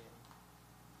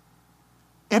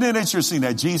 Isn't it interesting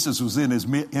that Jesus was in his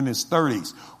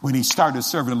 30s when he started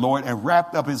serving the Lord and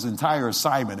wrapped up his entire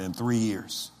assignment in 3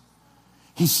 years?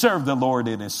 He served the Lord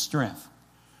in his strength.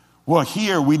 Well,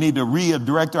 here we need to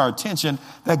redirect our attention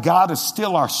that God is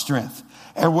still our strength.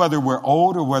 And whether we're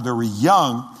old or whether we're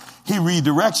young, he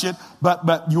redirects it.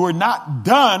 But you're not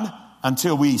done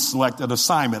until we select an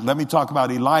assignment. Let me talk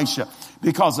about Elisha,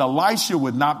 because Elisha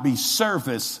would not be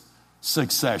service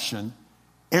succession.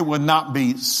 It would not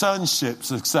be sonship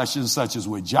succession such as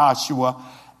with Joshua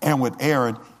and with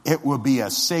Aaron. It would be a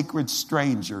sacred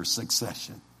stranger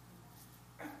succession.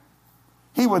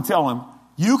 He would tell him,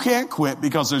 you can't quit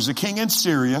because there's a king in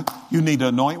Syria you need to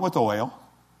anoint with oil.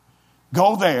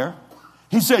 Go there.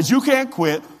 He says, you can't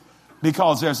quit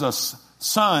because there's a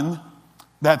son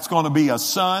that's going to be a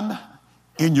son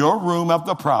in your room of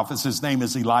the prophets. His name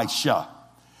is Elisha.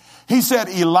 He said,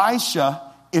 Elisha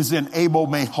is in Abel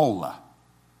Meholah.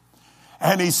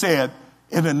 And he said,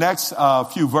 in the next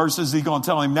few verses, he's going to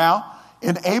tell him now,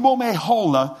 in Abel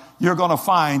Meholah, you're going to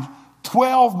find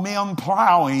 12 men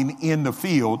plowing in the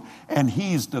field, and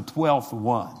he's the 12th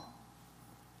one.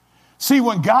 See,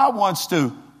 when God wants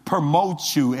to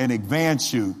promote you and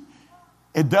advance you,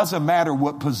 it doesn't matter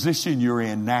what position you're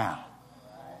in now.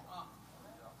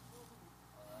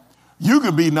 You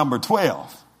could be number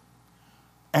 12,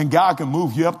 and God can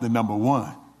move you up to number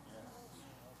 1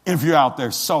 if you're out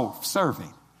there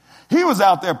serving. He was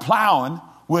out there plowing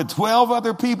with 12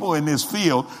 other people in this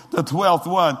field, the 12th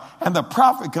one, and the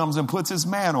prophet comes and puts his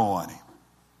mantle on him.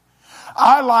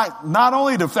 I like not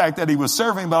only the fact that he was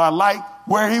serving, but I like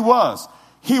where he was.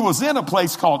 He was in a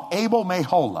place called Abel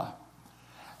Meholah.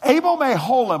 Abel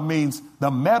Meholah means the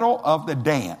meadow of the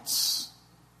dance.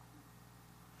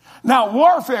 Now,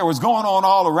 warfare was going on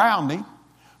all around him.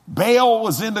 Baal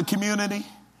was in the community.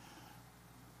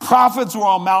 Prophets were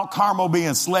on Mount Carmel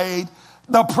being slayed.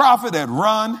 The prophet had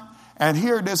run. And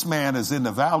here this man is in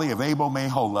the valley of Abel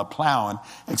Meholah plowing,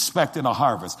 expecting a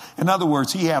harvest. In other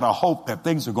words, he had a hope that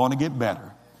things are going to get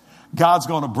better. God's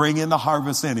going to bring in the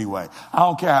harvest anyway. I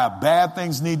don't care how bad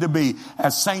things need to be.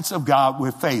 As saints of God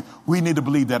with faith, we need to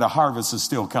believe that a harvest is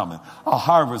still coming. A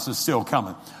harvest is still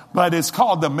coming. But it's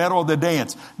called the meadow of the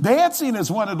dance. Dancing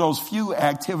is one of those few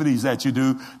activities that you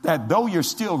do that though you're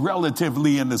still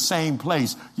relatively in the same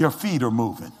place, your feet are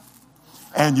moving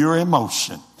and you're in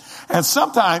motion. And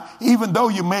sometimes, even though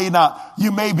you may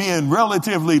be in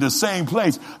relatively the same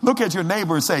place, look at your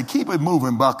neighbor and say, keep it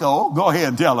moving, bucko. Go ahead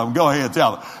and tell him. Go ahead and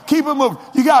tell him. Keep it moving.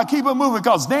 You got to keep it moving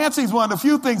because dancing is one of the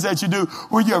few things that you do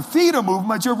where your feet are moving,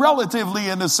 but you're relatively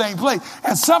in the same place.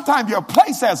 And sometimes your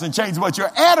place hasn't changed, but your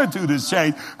attitude has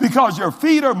changed because your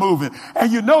feet are moving.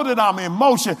 And you know that I'm in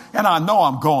motion and I know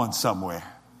I'm going somewhere.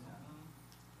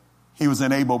 He was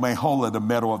in Abel Meholah, the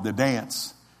meadow of the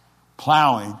dance,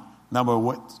 plowing,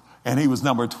 and he was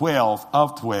number 12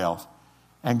 of 12.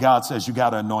 And God says, you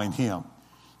got to anoint him.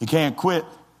 You can't quit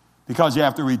because you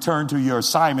have to return to your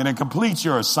assignment and complete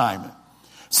your assignment.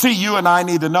 See, you and I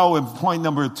need to know in point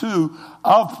number 2,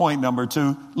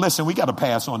 listen, we got to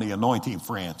pass on the anointing,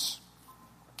 friends.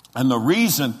 And the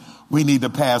reason we need to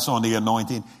pass on the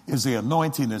anointing is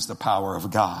the power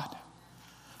of God.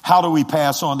 How do we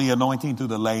pass on the anointing? Through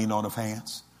the laying on of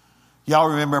hands. Y'all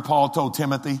remember Paul told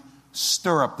Timothy,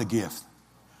 stir up the gift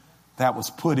that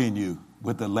was put in you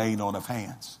with the laying on of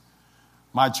hands.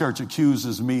 My church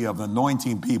accuses me of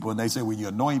anointing people, and they say, when you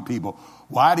anoint people,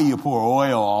 why do you pour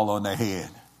oil all on their head?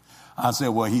 I said,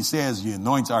 well, he says he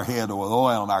anoints our head with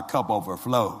oil and our cup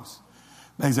overflows.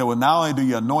 They said, well, not only do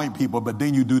you anoint people, but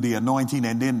then you do the anointing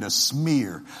and then the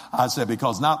smear. I said,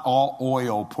 because not all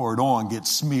oil poured on gets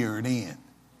smeared in.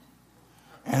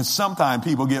 And sometimes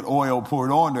people get oil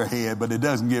poured on their head, but it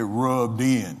doesn't get rubbed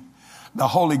in. The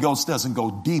Holy Ghost doesn't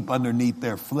go deep underneath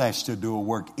their flesh to do a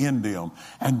work in them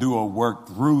and do a work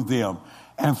through them.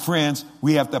 And friends,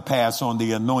 we have to pass on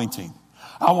the anointing.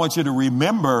 I want you to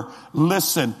remember,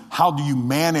 listen, how do you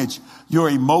manage your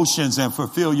emotions and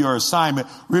fulfill your assignment?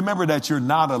 Remember that you're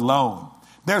not alone.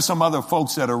 There's some other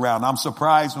folks that are around. I'm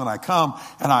surprised when I come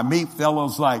and I meet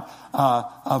fellows like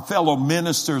fellow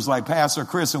ministers like Pastor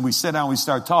Chris, and we sit down, we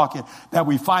start talking, that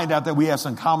we find out that we have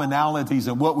some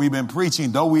commonalities in what we've been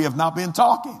preaching, though we have not been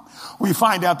talking. We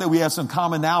find out that we have some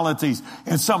commonalities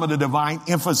in some of the divine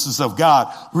emphasis of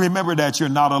God. Remember that you're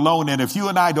not alone. And if you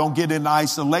and I don't get in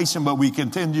isolation, but we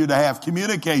continue to have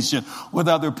communication with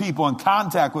other people and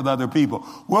contact with other people,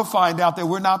 we'll find out that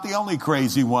we're not the only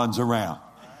crazy ones around.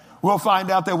 We'll find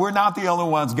out that we're not the only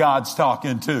ones God's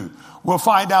talking to. We'll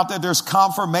find out that there's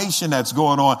confirmation that's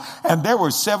going on. And there were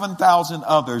 7,000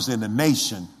 others in the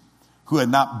nation who had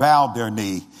not bowed their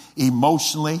knee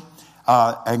emotionally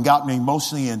and gotten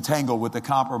emotionally entangled with the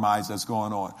compromise that's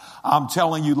going on. I'm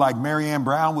telling you, like Mary Ann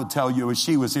Brown would tell you if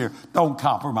she was here, don't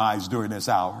compromise during this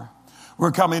hour.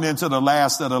 We're coming into the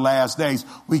last of the last days.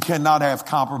 We cannot have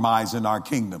compromise in our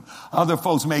kingdom. Other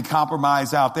folks may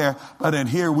compromise out there, but in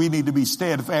here we need to be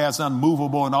steadfast,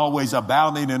 unmovable, and always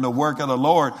abounding in the work of the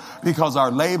Lord, because our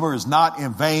labor is not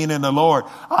in vain in the Lord.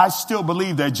 I still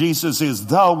believe that Jesus is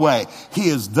the way. He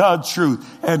is the truth,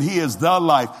 and he is the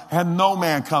life, and no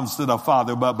man comes to the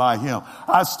Father but by him.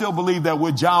 I still believe that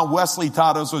what John Wesley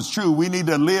taught us was true. We need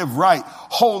to live right.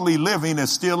 Holy living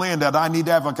is still in that. I need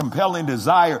to have a compelling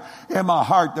desire in my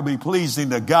heart to be pleasing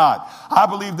to God. I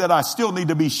believe that I still need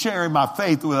to be sharing my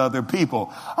faith with other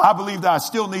people. I believe that I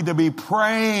still need to be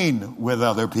praying with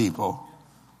other people.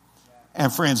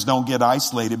 And friends, don't get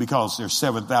isolated because there's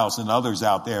 7,000 others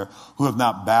out there who have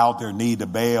not bowed their knee to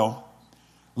Baal.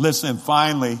 Listen,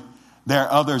 finally, there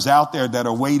are others out there that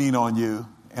are waiting on you.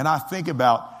 And I think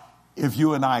about if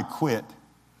you and I quit,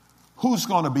 who's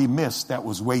going to be missed that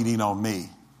was waiting on me?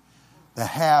 That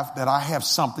I have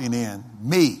something in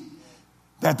me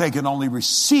that they can only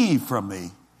receive from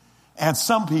me, and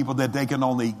some people that they can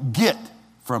only get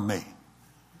from me.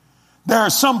 There are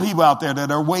some people out there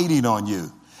that are waiting on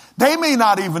you. They may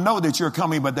not even know that you're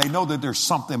coming, but they know that there's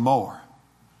something more.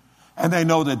 And they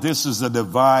know that this is a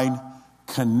divine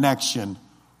connection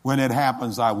when it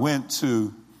happens. I went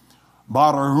to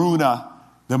Barahona,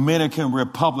 Dominican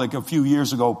Republic, a few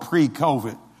years ago,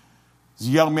 pre-COVID. This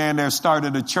young man there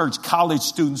started a church. College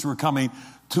students were coming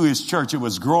to his church. It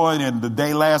was growing, and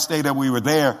the last day that we were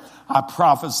there, I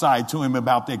prophesied to him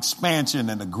about the expansion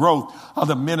and the growth of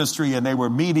the ministry, and they were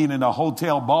meeting in a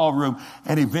hotel ballroom,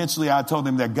 and eventually I told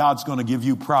him that God's going to give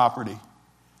you property.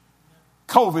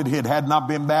 COVID had not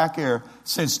been back here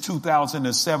since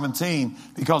 2017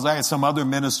 because I had some other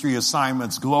ministry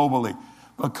assignments globally.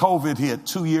 But COVID hit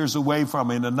 2 years away from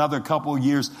me and another couple of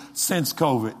years since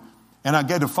COVID. And I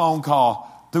get a phone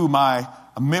call through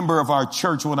a member of our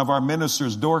church, one of our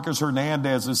ministers, Dorcas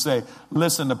Hernandez, and say,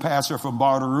 listen, the pastor from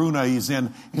Barahona, he's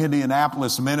in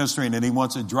Indianapolis ministering, and he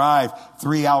wants to drive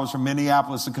 3 hours from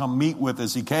Minneapolis to come meet with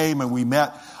us. He came and we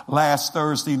met last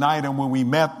Thursday night, and when we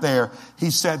met there,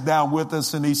 he sat down with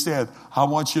us and he said, I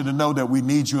want you to know that we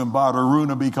need you in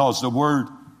Barahona because the word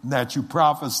that you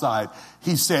prophesied,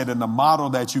 he said, in the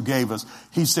model that you gave us,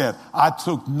 he said, I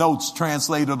took notes,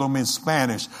 translated them in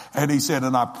Spanish, and he said,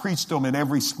 and I preached them in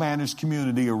every Spanish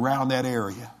community around that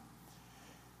area.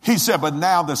 He said, but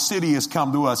now the city has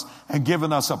come to us and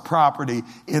given us a property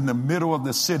in the middle of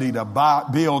the city to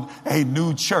build a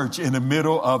new church in the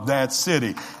middle of that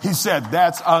city. He said,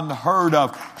 that's unheard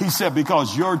of. He said,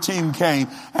 because your team came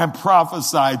and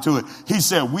prophesied to it. He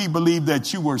said, we believe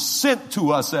that you were sent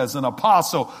to us as an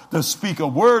apostle to speak a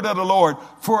word of the Lord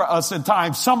for us in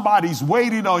time. Somebody's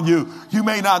waiting on you. You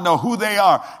may not know who they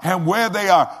are and where they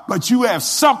are, but you have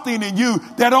something in you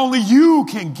that only you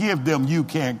can give them. You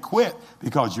can't quit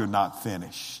because you're not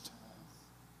finished.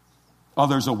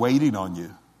 Others are waiting on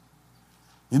you.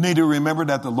 You need to remember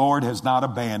that the Lord has not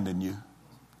abandoned you.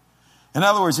 In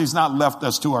other words, he's not left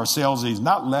us to ourselves. He's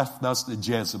not left us to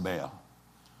Jezebel.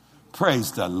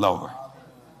 Praise the Lord.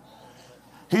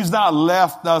 He's not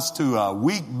left us to a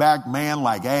weak-backed man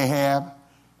like Ahab,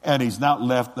 and he's not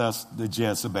left us to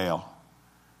Jezebel.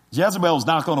 Jezebel's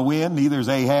not going to win, neither is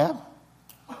Ahab.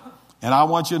 And I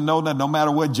want you to know that no matter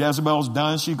what Jezebel's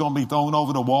done, she's going to be thrown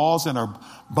over the walls and her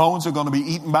bones are going to be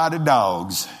eaten by the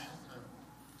dogs.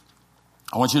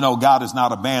 I want you to know God has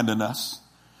not abandoned us.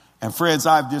 And friends,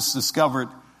 I've just discovered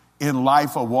in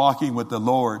life of walking with the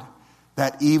Lord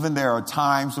that even there are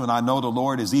times when I know the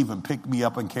Lord has even picked me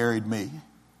up and carried me.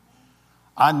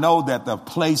 I know that the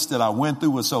place that I went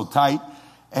through was so tight.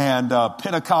 And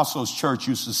Pentecostal church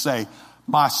used to say,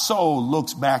 my soul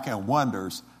looks back and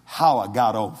wonders how I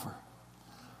got over.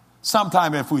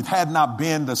 Sometime if we had not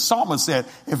been, the psalmist said,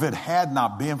 if it had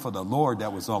not been for the Lord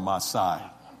that was on my side,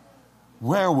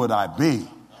 where would I be?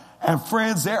 And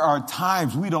friends, there are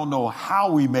times we don't know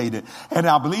how we made it. And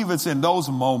I believe it's in those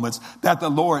moments that the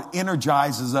Lord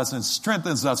energizes us and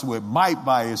strengthens us with might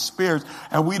by his Spirit.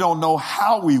 And we don't know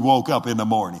how we woke up in the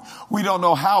morning. We don't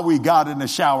know how we got in the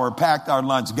shower, packed our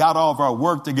lunch, got all of our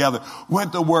work together,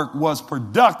 went to work, was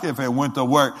productive and went to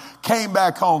work, came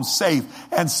back home safe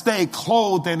and stayed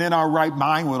clothed and in our right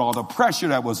mind with all the pressure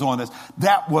that was on us.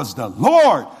 That was the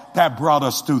Lord that brought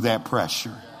us through that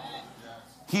pressure.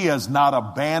 He has not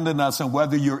abandoned us, and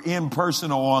whether you're in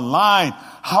person or online,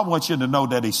 I want you to know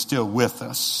that he's still with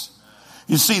us.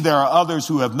 You see, there are others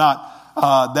who have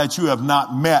not, that you have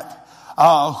not met,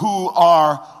 who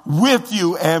are with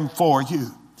you and for you.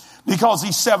 Because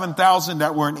these 7,000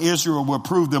 that were in Israel would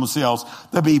prove themselves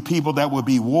to be people that would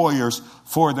be warriors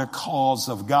for the cause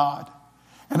of God.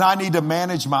 And I need to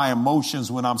manage my emotions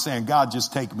when I'm saying, God,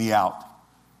 just take me out.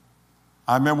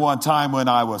 I remember one time when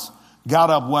I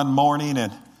got up one morning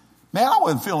and, man, I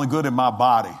wasn't feeling good in my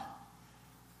body.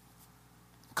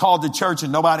 Called the church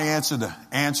and nobody answered the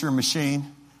answering machine.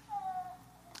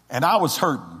 And I was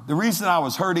hurting. The reason I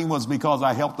was hurting was because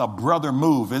I helped a brother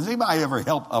move. Has anybody ever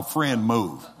helped a friend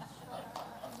move?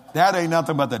 That ain't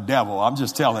nothing but the devil. I'm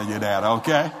just telling you that,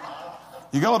 okay?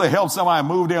 You go to help somebody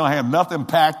move, they don't have nothing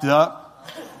packed up.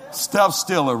 Stuff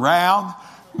still around.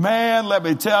 Man, let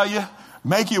me tell you.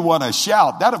 Make you want to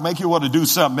shout. That'll make you want to do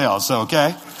something else,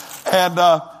 okay? And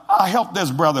I helped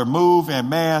this brother move, and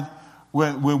man,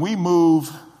 when we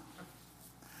moved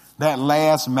that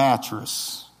last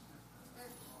mattress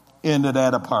into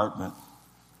that apartment,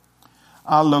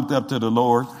 I looked up to the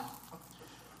Lord,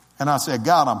 and I said,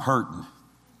 God, I'm hurting.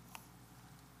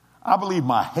 I believe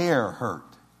my hair hurt.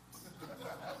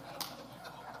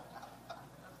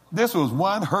 This was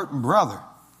one hurting brother.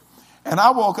 And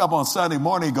I woke up on Sunday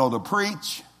morning, go to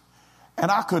preach, and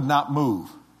I could not move.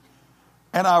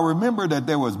 And I remember that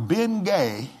there was Ben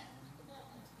Gay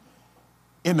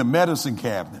in the medicine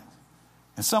cabinet.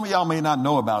 And some of y'all may not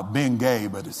know about Ben Gay,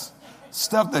 but it's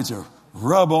stuff that you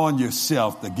rub on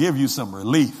yourself to give you some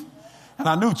relief. And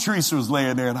I knew Teresa was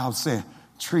laying there, and I was saying,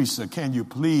 Teresa, can you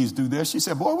please do this? She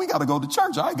said, boy, we got to go to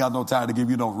church. I ain't got no time to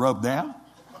give you no rub down.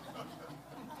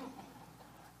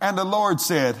 And the Lord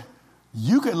said,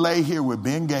 you can lay here with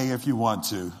Ben Gay if you want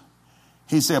to.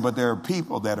 He said, but there are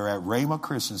people that are at Rhema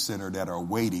Christian Center that are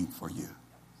waiting for you.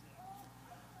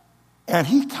 And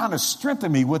he kind of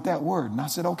strengthened me with that word. And I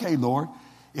said, okay, Lord,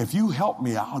 if you help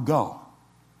me, I'll go.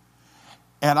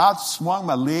 And I swung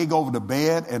my leg over the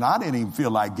bed, and I didn't even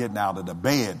feel like getting out of the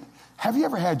bed. Have you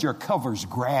ever had your covers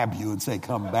grab you and say,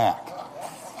 come back,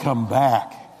 come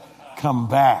back, come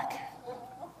back?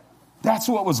 That's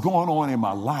what was going on in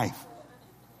my life.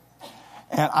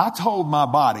 And I told my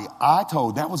body,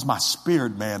 that was my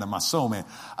spirit man and my soul man.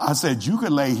 I said, you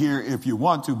can lay here if you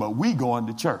want to, but we going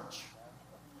to church.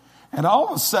 And all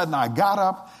of a sudden I got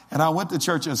up and I went to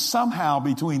church, and somehow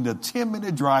between the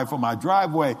 10-minute drive from my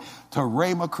driveway to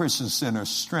Rhema Christian Center,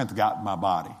 strength got in my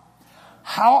body.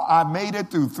 How I made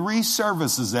it through 3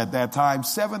 services at that time,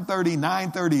 7:30,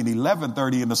 9:30, and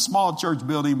 11:30 in the small church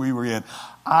building we were in,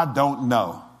 I don't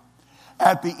know.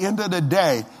 At the end of the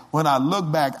day, when I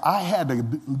look back, I had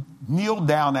to kneel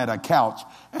down at a couch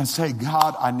and say,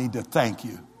 God, I need to thank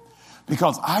you.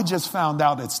 Because I just found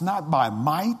out it's not by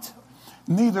might,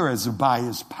 neither is it by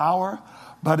his power,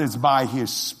 but it's by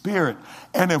his Spirit.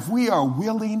 And if we are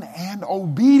willing and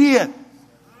obedient,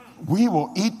 we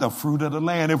will eat the fruit of the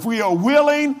land. If we are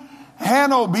willing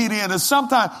and obedient, and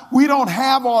sometimes we don't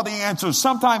have all the answers.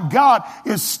 Sometimes God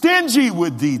is stingy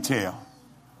with detail.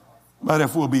 But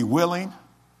if we'll be willing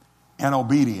and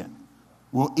obedient,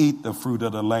 we'll eat the fruit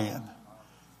of the land.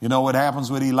 You know what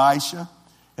happens with Elisha?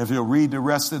 If you'll read the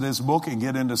rest of this book and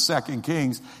get into 2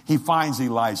 Kings, he finds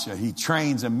Elisha. He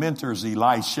trains and mentors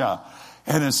Elisha.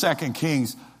 And in 2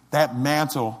 Kings, that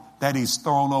mantle that he's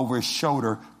thrown over his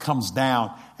shoulder comes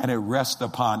down and it rests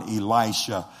upon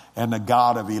Elisha. And the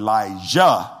God of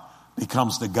Elijah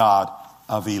becomes the God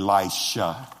of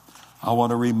Elisha. I want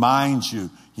to remind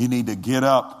you, you need to get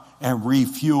up and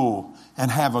refuel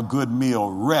and have a good meal,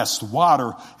 rest,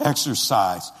 water,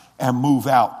 exercise, and move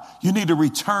out. You need to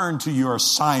return to your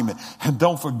assignment, and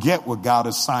don't forget what God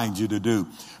assigned you to do.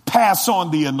 Pass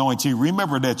on the anointing.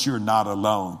 Remember that you're not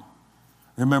alone.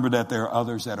 Remember that there are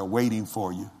others that are waiting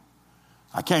for you.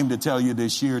 I came to tell you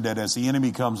this year that as the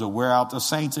enemy comes to wear out the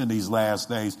saints in these last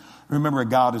days, remember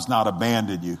God has not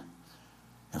abandoned you.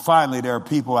 And finally, there are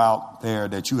people out there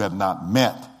that you have not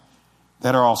met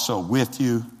that are also with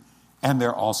you, and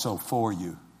they're also for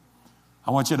you.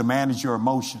 I want you to manage your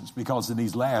emotions, because in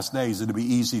these last days, it'll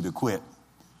be easy to quit.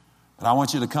 But I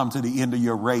want you to come to the end of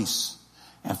your race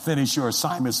and finish your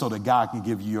assignment so that God can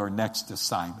give you your next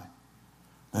assignment.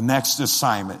 The next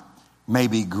assignment may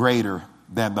be greater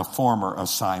than the former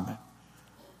assignment.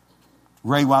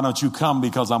 Ray, why don't you come?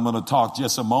 Because I'm going to talk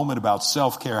just a moment about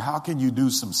self-care. How can you do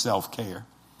some self-care?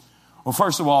 Well,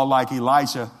 first of all, like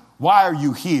Elijah, why are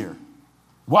you here?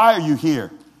 Why are you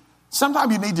here?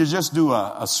 Sometimes you need to just do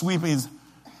a sweeping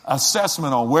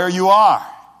assessment on where you are.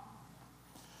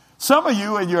 Some of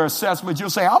you in your assessment,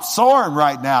 you'll say, I'm soaring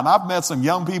right now. And I've met some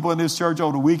young people in this church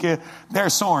over the weekend.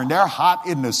 They're soaring. They're hot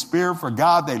in the spirit for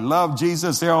God. They love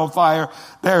Jesus. They're on fire.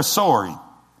 They're soaring.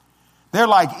 They're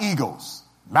like eagles,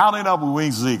 mounting up with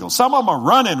wings of eagles. Some of them are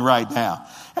running right now.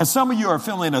 And some of you are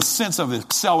feeling a sense of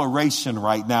acceleration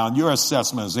right now, and your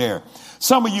assessment is there.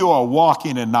 Some of you are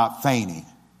walking and not fainting.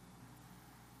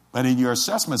 But in your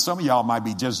assessment, some of y'all might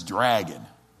be just dragging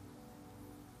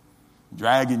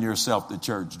yourself to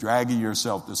church, dragging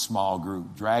yourself to small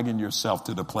group, dragging yourself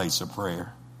to the place of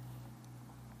prayer.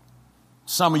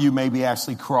 Some of you may be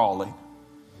actually crawling.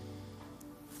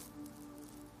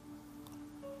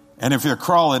 And if you're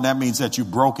crawling, that means that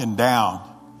you've broken down.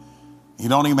 You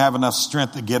don't even have enough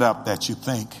strength to get up that you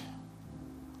think.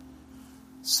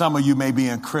 Some of you may be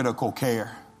in critical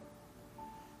care.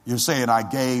 You're saying, I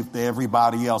gave to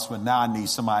everybody else, but now I need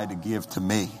somebody to give to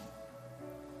me.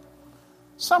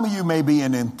 Some of you may be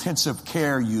in intensive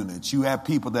care units. You have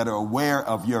people that are aware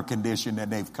of your condition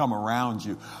and they've come around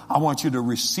you. I want you to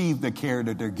receive the care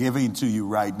that they're giving to you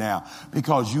right now,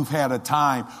 because you've had a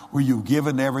time where you've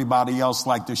given to everybody else,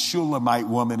 like the Shulamite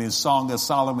woman in Song of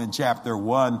Solomon chapter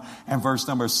 1 and verse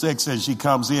number 6, as she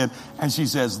comes in and she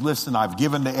says, listen, I've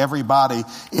given to everybody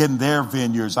in their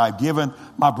vineyards.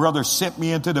 My brother sent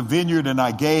me into the vineyard and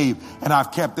I gave, and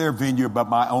I've kept their vineyard, but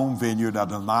my own vineyard I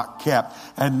have not kept.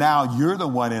 And now you're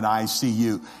the one in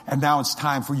ICU. And now it's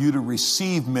time for you to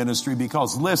receive ministry,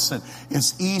 because listen,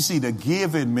 it's easy to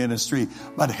give in ministry,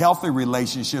 but healthy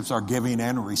relationships are giving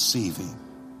and receiving.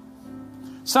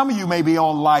 Some of you may be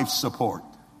on life support.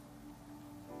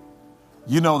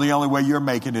 You know the only way you're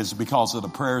making it is because of the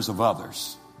prayers of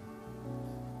others.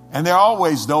 And there are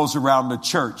always those around the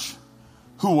church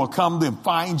who will come and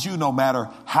find you no matter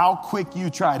how quick you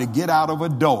try to get out of a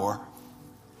door,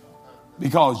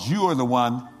 because you are the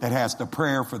one that has the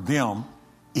prayer for them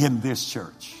in this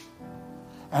church.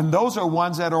 And those are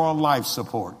ones that are on life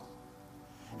support.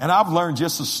 And I've learned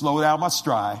just to slow down my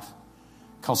stride,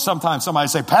 because sometimes somebody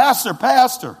say,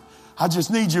 Pastor, I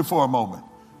just need you for a moment.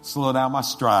 Slow down my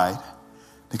stride,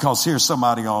 because here's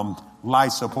somebody on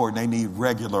life support and they need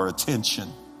regular attention.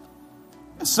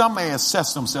 And some may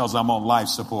assess themselves, I'm on life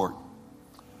support.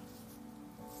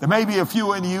 There may be a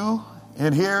few in you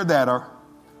in here that are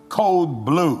cold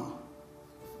blue.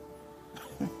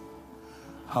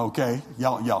 Okay,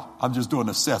 y'all, I'm just doing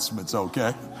assessments,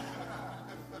 okay?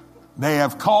 They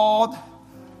have called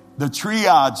the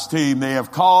triage team. They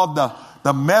have called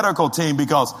the medical team,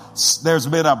 because there's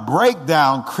been a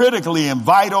breakdown critically in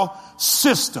vital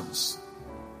systems.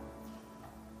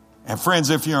 And friends,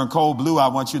 if you're in cold blue, I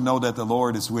want you to know that the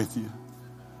Lord is with you.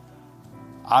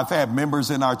 I've had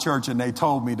members in our church, and they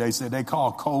told me, they said they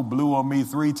called cold blue on me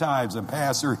 3 times, and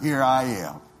Pastor, here I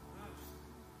am.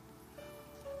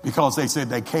 Because they said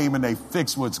they came and they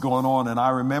fixed what's going on. And I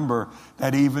remember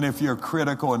that even if you're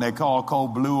critical and they call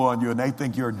cold blue on you and they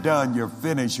think you're done, you're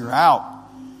finished, you're out,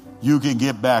 you can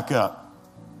get back up.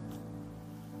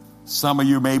 Some of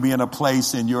you may be in a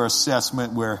place in your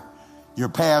assessment where you're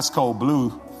past cold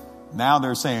blue. Now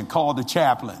they're saying, call the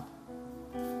chaplain.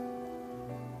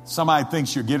 Somebody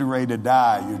thinks you're getting ready to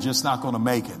die. You're just not going to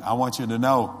make it. I want you to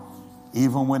know,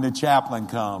 even when the chaplain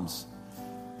comes,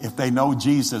 if they know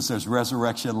Jesus, there's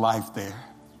resurrection life there.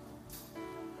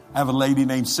 I have a lady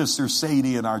named Sister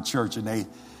Sadie in our church, and they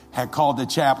had called the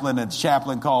chaplain, and the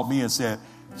chaplain called me and said,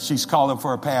 she's calling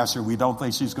for a pastor. We don't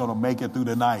think she's going to make it through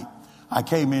the night. I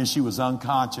came in, she was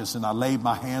unconscious, and I laid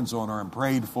my hands on her and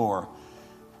prayed for her.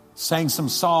 Sang some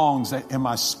songs in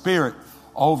my spirit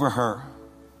over her.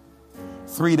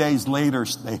 3 days later,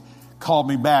 they called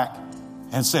me back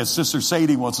and said, Sister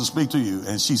Sadie wants to speak to you.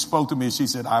 And she spoke to me and she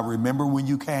said, I remember when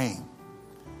you came.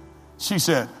 She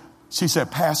said,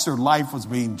 Pastor, life was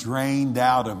being drained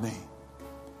out of me.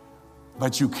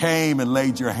 But you came and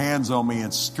laid your hands on me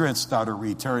and strength started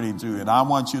returning to you. And I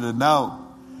want you to know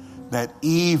that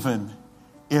even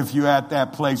if you're at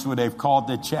that place where they've called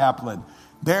the chaplain,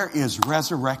 there is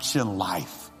resurrection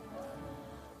life.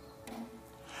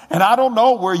 And I don't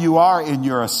know where you are in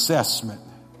your assessment,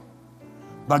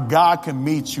 but God can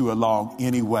meet you along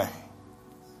any way.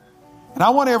 And I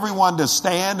want everyone to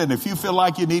stand, and if you feel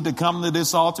like you need to come to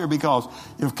this altar because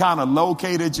you've kind of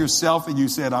located yourself and you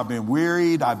said, I've been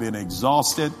wearied, I've been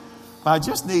exhausted, I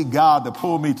just need God to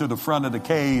pull me to the front of the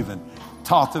cave and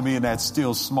talk to me in that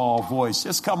still small voice.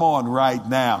 Just come on right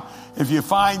now. If you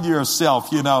find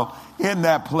yourself, in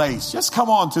that place, just come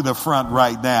on to the front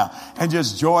right now and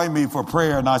just join me for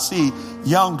prayer. And I see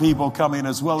young people coming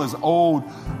as well as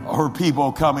older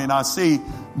people coming. I see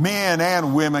men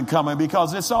and women coming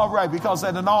because it's all right. Because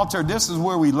at an altar, this is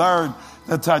where we learn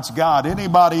to touch God.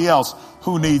 Anybody else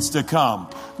who needs to come?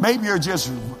 Maybe you're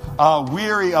just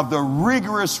weary of the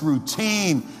rigorous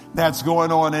routine that's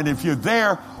going on. And if you're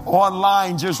there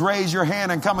online, just raise your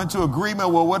hand and come into agreement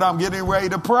with what I'm getting ready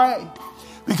to pray.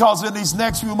 Because in these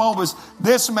next few moments,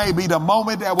 this may be the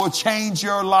moment that will change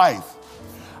your life.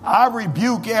 I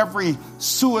rebuke every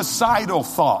suicidal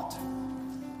thought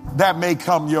that may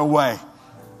come your way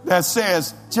that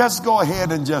says, just go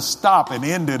ahead and just stop and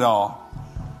end it all.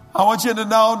 I want you to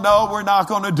know, no, we're not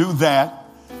going to do that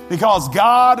because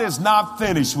God is not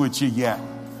finished with you yet.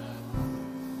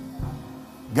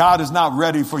 God is not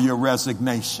ready for your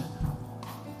resignation,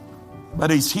 but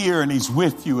he's here and he's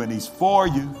with you and he's for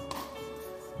you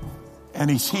and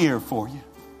he's here for you.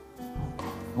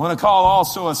 I want to call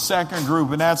also a second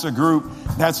group, and that's a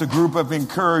group of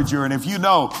encourager. And if you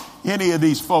know any of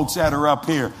these folks that are up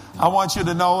here, I want you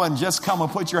to know and just come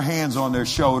and put your hands on their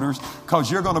shoulders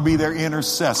because you're going to be their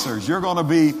intercessors. You're going to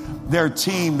be their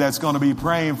team that's going to be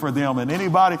praying for them. And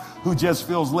anybody who just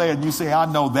feels led and you say,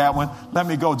 I know that one, let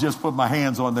me go just put my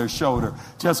hands on their shoulder.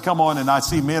 Just come on. And I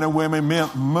see men and women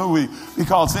moving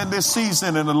because in this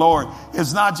season in the Lord,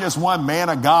 it's not just one man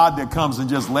of God that comes and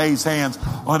just lays hands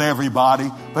on everybody,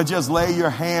 but just lay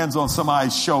your hands on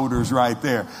somebody's shoulders right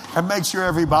there and make sure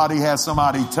everybody has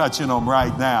somebody touching them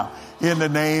right now. In the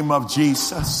name of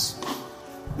Jesus.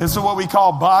 This is what we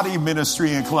call body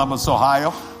ministry in Columbus,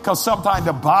 Ohio, because sometimes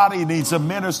the body needs to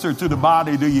minister to the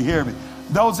body. Do you hear me?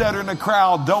 Those that are in the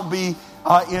crowd, don't be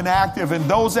inactive. And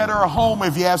those that are at home,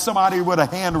 if you have somebody with a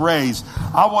hand raised,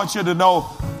 I want you to know,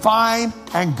 find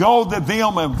and go to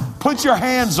them and put your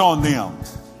hands on them.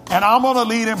 And I'm going to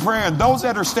lead in prayer. And those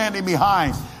that are standing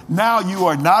behind, now you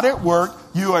are not at work,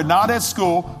 you are not at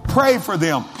school, pray for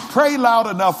them. Pray loud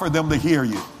enough for them to hear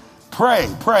you.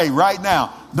 Pray right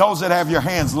now. Those that have your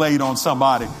hands laid on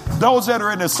somebody. Those that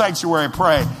are in the sanctuary,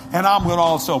 pray. And I'm going to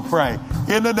also pray.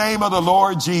 In the name of the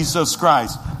Lord Jesus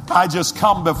Christ, I just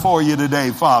come before you today,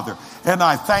 Father. And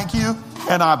I thank you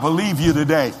and I believe you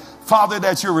today. Father,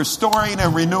 that you're restoring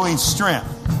and renewing strength.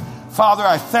 Father,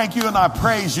 I thank you and I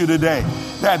praise you today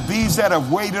that these that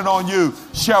have waited on you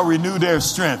shall renew their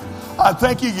strength. I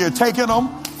thank you, you're taking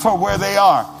them for where they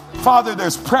are. Father,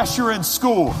 there's pressure in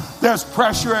school. There's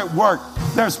pressure at work.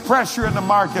 There's pressure in the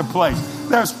marketplace.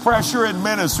 There's pressure in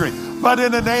ministry. But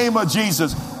in the name of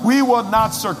Jesus, we will not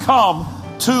succumb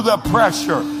to the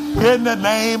pressure. In the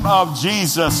name of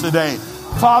Jesus today.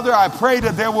 Father, I pray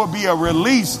that there will be a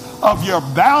release of your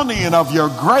bounty and of your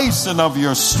grace and of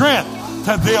your strength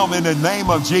to them in the name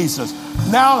of Jesus.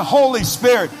 Now, Holy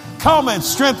Spirit, come and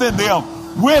strengthen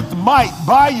them with might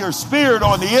by your Spirit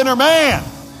on the inner man.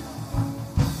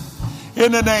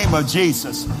 In the name of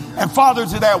Jesus. And Father,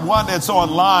 to that one that's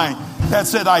online that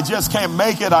said, I just can't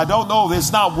make it. I don't know.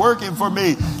 It's not working for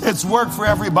me. It's worked for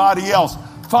everybody else.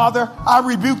 Father, I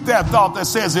rebuke that thought that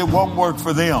says it won't work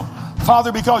for them.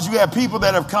 Father, because you have people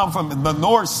that have come from the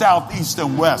north, south, east,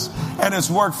 and west, and it's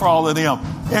worked for all of them.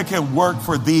 It can work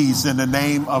for these in the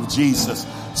name of Jesus.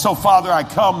 So, Father, I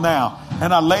come now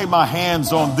and I lay my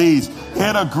hands on these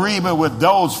in agreement with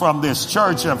those from this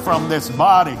church and from this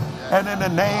body. And in the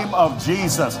name of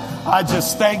Jesus, I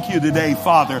just thank you today,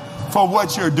 Father, for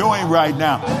what you're doing right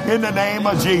now. In the name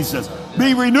of Jesus,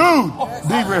 be renewed,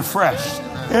 be refreshed.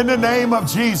 In the name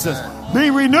of Jesus, be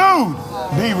renewed,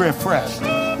 be refreshed.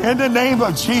 In the name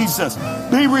of Jesus,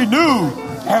 be renewed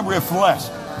and refreshed.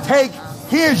 Take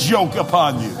his yoke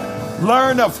upon you.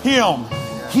 Learn of him.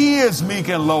 He is meek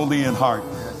and lowly in heart.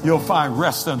 You'll find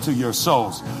rest unto your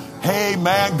souls. Hey,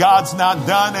 man, God's not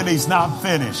done and he's not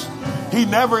finished. He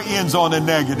never ends on a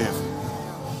negative.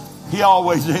 He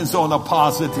always ends on a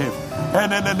positive.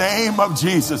 And in the name of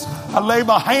Jesus, I lay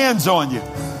my hands on you.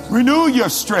 Renew your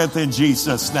strength in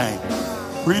Jesus' name.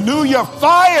 Renew your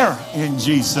fire in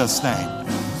Jesus' name.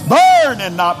 Burn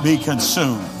and not be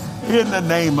consumed in the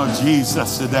name of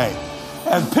Jesus today.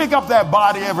 And pick up that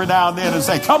body every now and then and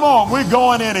say, come on, we're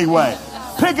going anyway.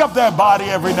 Pick up that body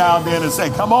every now and then and say,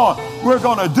 come on, we're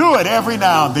going to do it every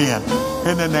now and then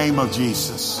in the name of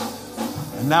Jesus.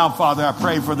 And now, Father, I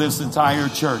pray for this entire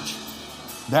church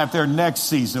that their next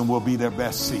season will be their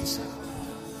best season.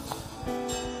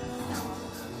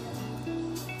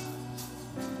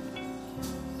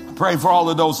 I pray for all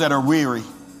of those that are weary.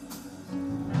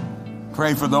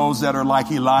 Pray for those that are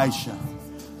like Elisha,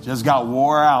 just got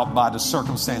wore out by the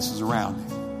circumstances around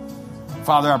him.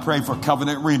 Father, I pray for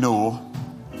covenant renewal,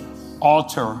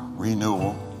 altar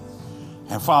renewal.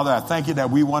 And Father, I thank you that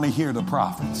we want to hear the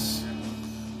prophets.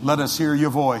 Let us hear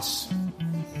your voice.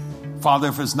 Father,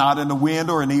 if it's not in the wind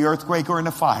or in the earthquake or in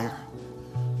the fire,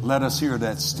 let us hear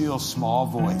that still small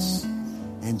voice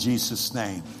in Jesus'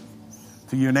 name.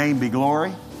 To your name be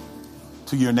glory,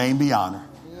 to your name be honor,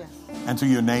 and to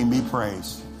your name be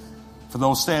praise. For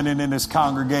those standing in this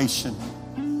congregation,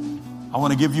 I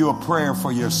want to give you a prayer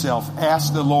for yourself.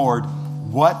 Ask the Lord,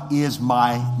 what is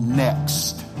my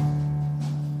next?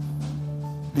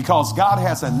 Because God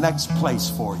has a next place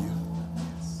for you.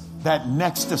 That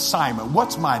next assignment.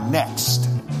 What's my next?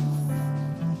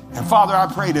 And Father,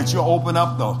 I pray that you'll open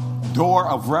up the door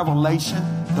of revelation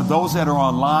to those that are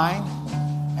online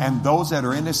and those that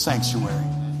are in this sanctuary.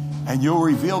 And you'll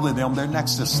reveal to them their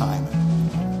next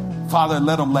assignment. Father,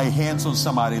 let them lay hands on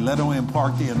somebody. Let them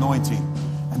impart the anointing.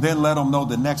 And then let them know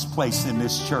the next place in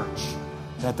this church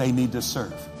that they need to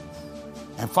serve.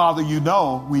 And Father, we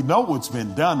know what's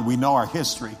been done. We know our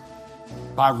history.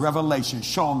 By revelation,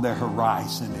 show them their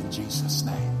horizon in Jesus'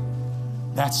 name.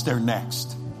 That's their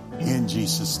next in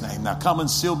Jesus' name. Now come and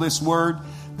seal this word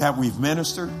that we've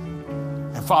ministered.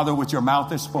 And Father, with your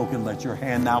mouth is spoken, let your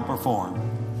hand now perform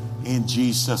in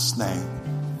Jesus' name.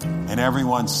 And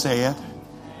everyone say it.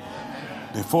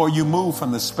 Before you move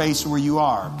from the space where you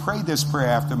are, pray this prayer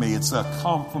after me. It's a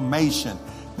confirmation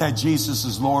that Jesus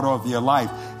is Lord of your life.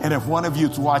 And if one of you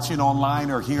is watching online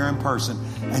or here in person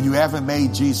and you haven't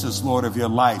made Jesus Lord of your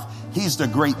life, he's the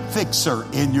great fixer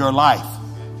in your life.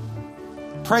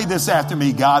 Pray this after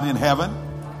me. God in heaven,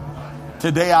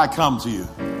 today I come to you.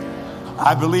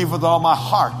 I believe with all my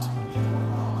heart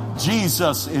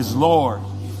Jesus is Lord.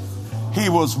 He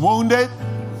was wounded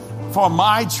for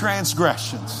my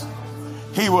transgressions.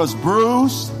 He was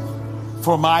bruised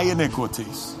for my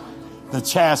iniquities. The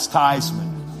chastisement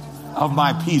of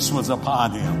my peace was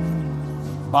upon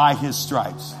him. By his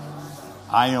stripes,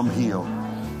 I am healed.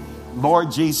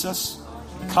 Lord Jesus,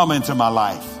 come into my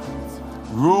life.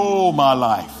 Rule my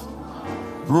life.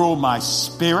 Rule my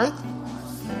spirit,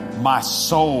 my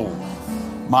soul,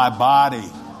 my body,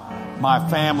 my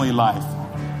family life,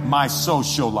 my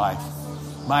social life,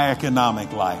 my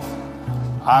economic life.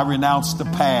 I renounce the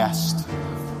past.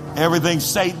 Everything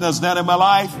Satan has done in my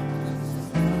life,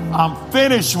 I'm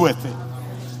finished with it.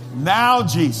 Now,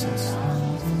 Jesus,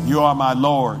 you are my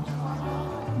Lord,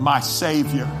 my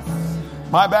Savior,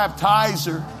 my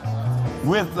baptizer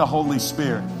with the Holy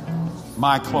Spirit,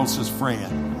 my closest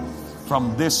friend.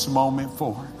 From this moment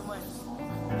forward,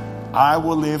 I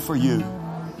will live for you.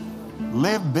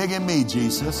 Live big in me,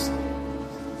 Jesus.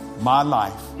 My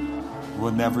life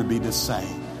will never be the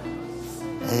same.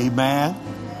 Amen.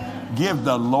 Give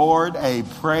the Lord a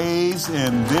praise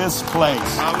in this place.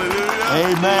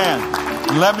 Hallelujah.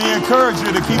 Amen. Let me encourage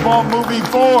you to keep on moving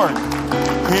forward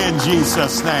in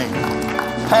Jesus' name.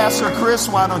 Pastor Chris,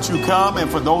 why don't you come?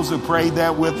 And for those who prayed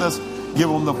that with us, give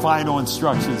them the final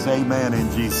instructions. Amen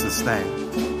in Jesus'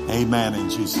 name. Amen in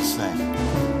Jesus' name.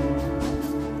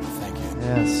 Thank you.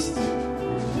 Yes.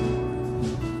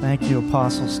 Thank you,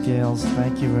 Apostle Scales.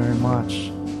 Thank you very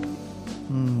much.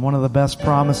 One of the best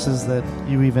promises that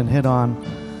you even hit on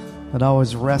that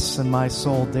always rests in my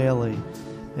soul daily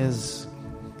is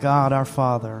God our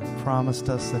Father promised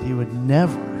us that he would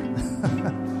never,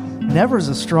 never is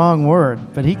a strong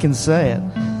word, but he can say it,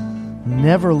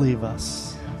 never leave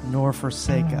us nor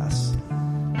forsake us.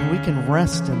 And we can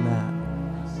rest in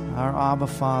that. Our Abba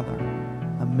Father,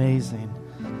 amazing.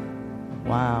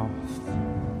 Wow.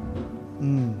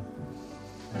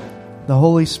 The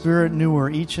Holy Spirit knew where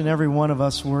each and every one of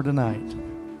us were tonight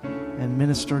and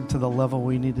ministered to the level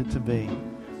we needed to be.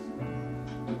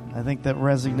 I think that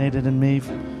resonated in me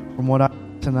from what I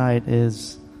heard tonight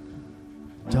is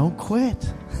don't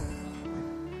quit.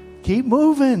 Keep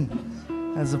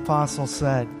moving, as Apostle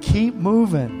said. Keep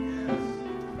moving.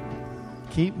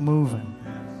 Keep moving.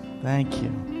 Thank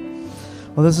you.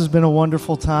 Well, this has been a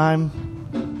wonderful time.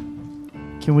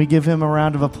 Can we give him a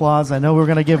round of applause? I know we're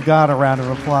going to give God a round of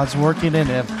applause working in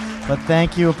him. But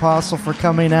thank you, Apostle, for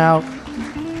coming out.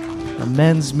 The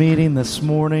men's meeting this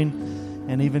morning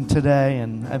and even today.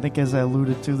 And I think as I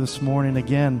alluded to this morning,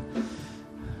 again,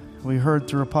 we heard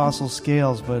through Apostle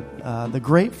Scales, but the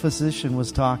great physician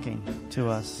was talking to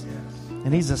us.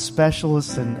 And he's a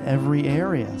specialist in every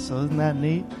area. So isn't that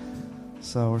neat?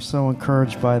 So we're so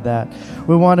encouraged by that.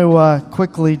 We want to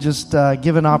quickly just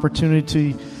give an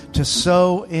opportunity to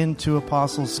sow into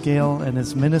Apostle Scale and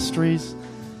his ministries.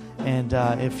 And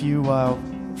if you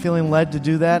feeling led to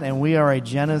do that, and we are a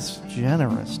generous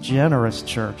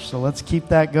church. So let's keep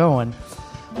that going.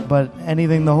 But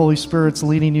anything the Holy Spirit's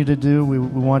leading you to do, we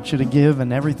want you to give,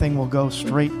 and everything will go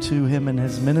straight to him and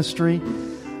his ministry.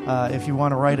 If you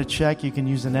want to write a check, you can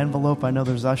use an envelope. I know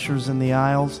there's ushers in the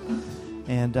aisles.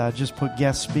 And just put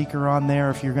guest speaker on there.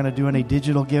 If you're going to do any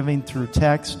digital giving through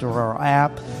text or our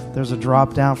app, there's a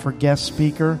drop down for guest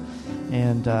speaker.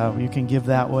 And you can give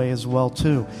that way as well,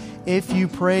 too. If you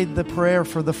prayed the prayer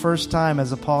for the first time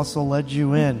as Apostle led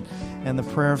you in, and the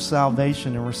prayer of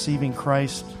salvation and receiving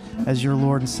Christ as your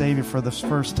Lord and Savior for the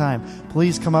first time,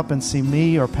 please come up and see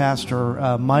me or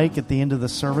Pastor Mike at the end of the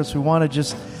service. We want to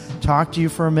just talk to you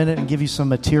for a minute and give you some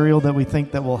material that we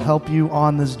think that will help you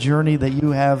on this journey that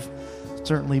you have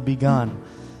certainly begun.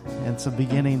 And it's a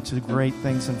beginning to great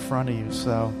things in front of you.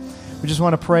 So we just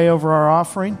want to pray over our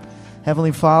offering.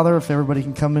 Heavenly Father, if everybody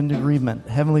can come into agreement.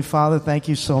 Heavenly Father, thank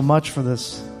you so much for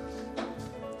this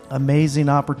amazing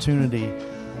opportunity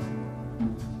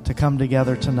to come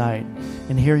together tonight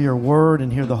and hear your word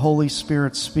and hear the Holy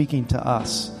Spirit speaking to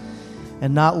us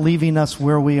and not leaving us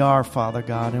where we are, Father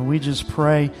God. And we just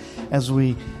pray as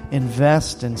we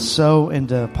invest and sow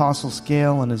into Apostle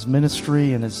Scale and his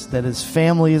ministry, and that his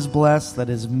family is blessed, that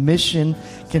his mission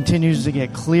continues to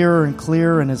get clearer and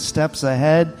clearer, and his steps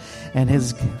ahead, and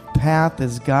his path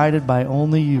is guided by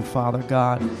only you, Father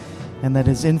God, and that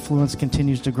his influence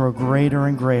continues to grow greater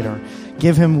and greater.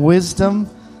 Give him wisdom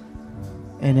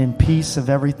and in peace of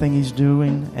everything he's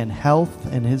doing, and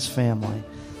health in his family.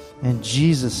 In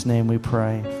Jesus' name we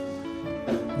pray.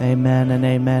 Amen and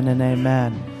amen and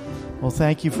amen. Well,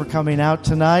 thank you for coming out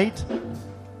tonight.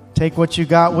 Take what you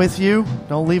got with you.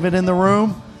 Don't leave it in the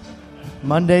room.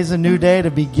 Monday's a new day to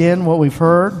begin what we've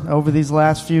heard over these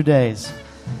last few days.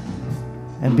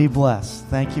 And be blessed.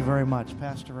 Thank you very much.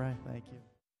 Pastor Ray, thank you.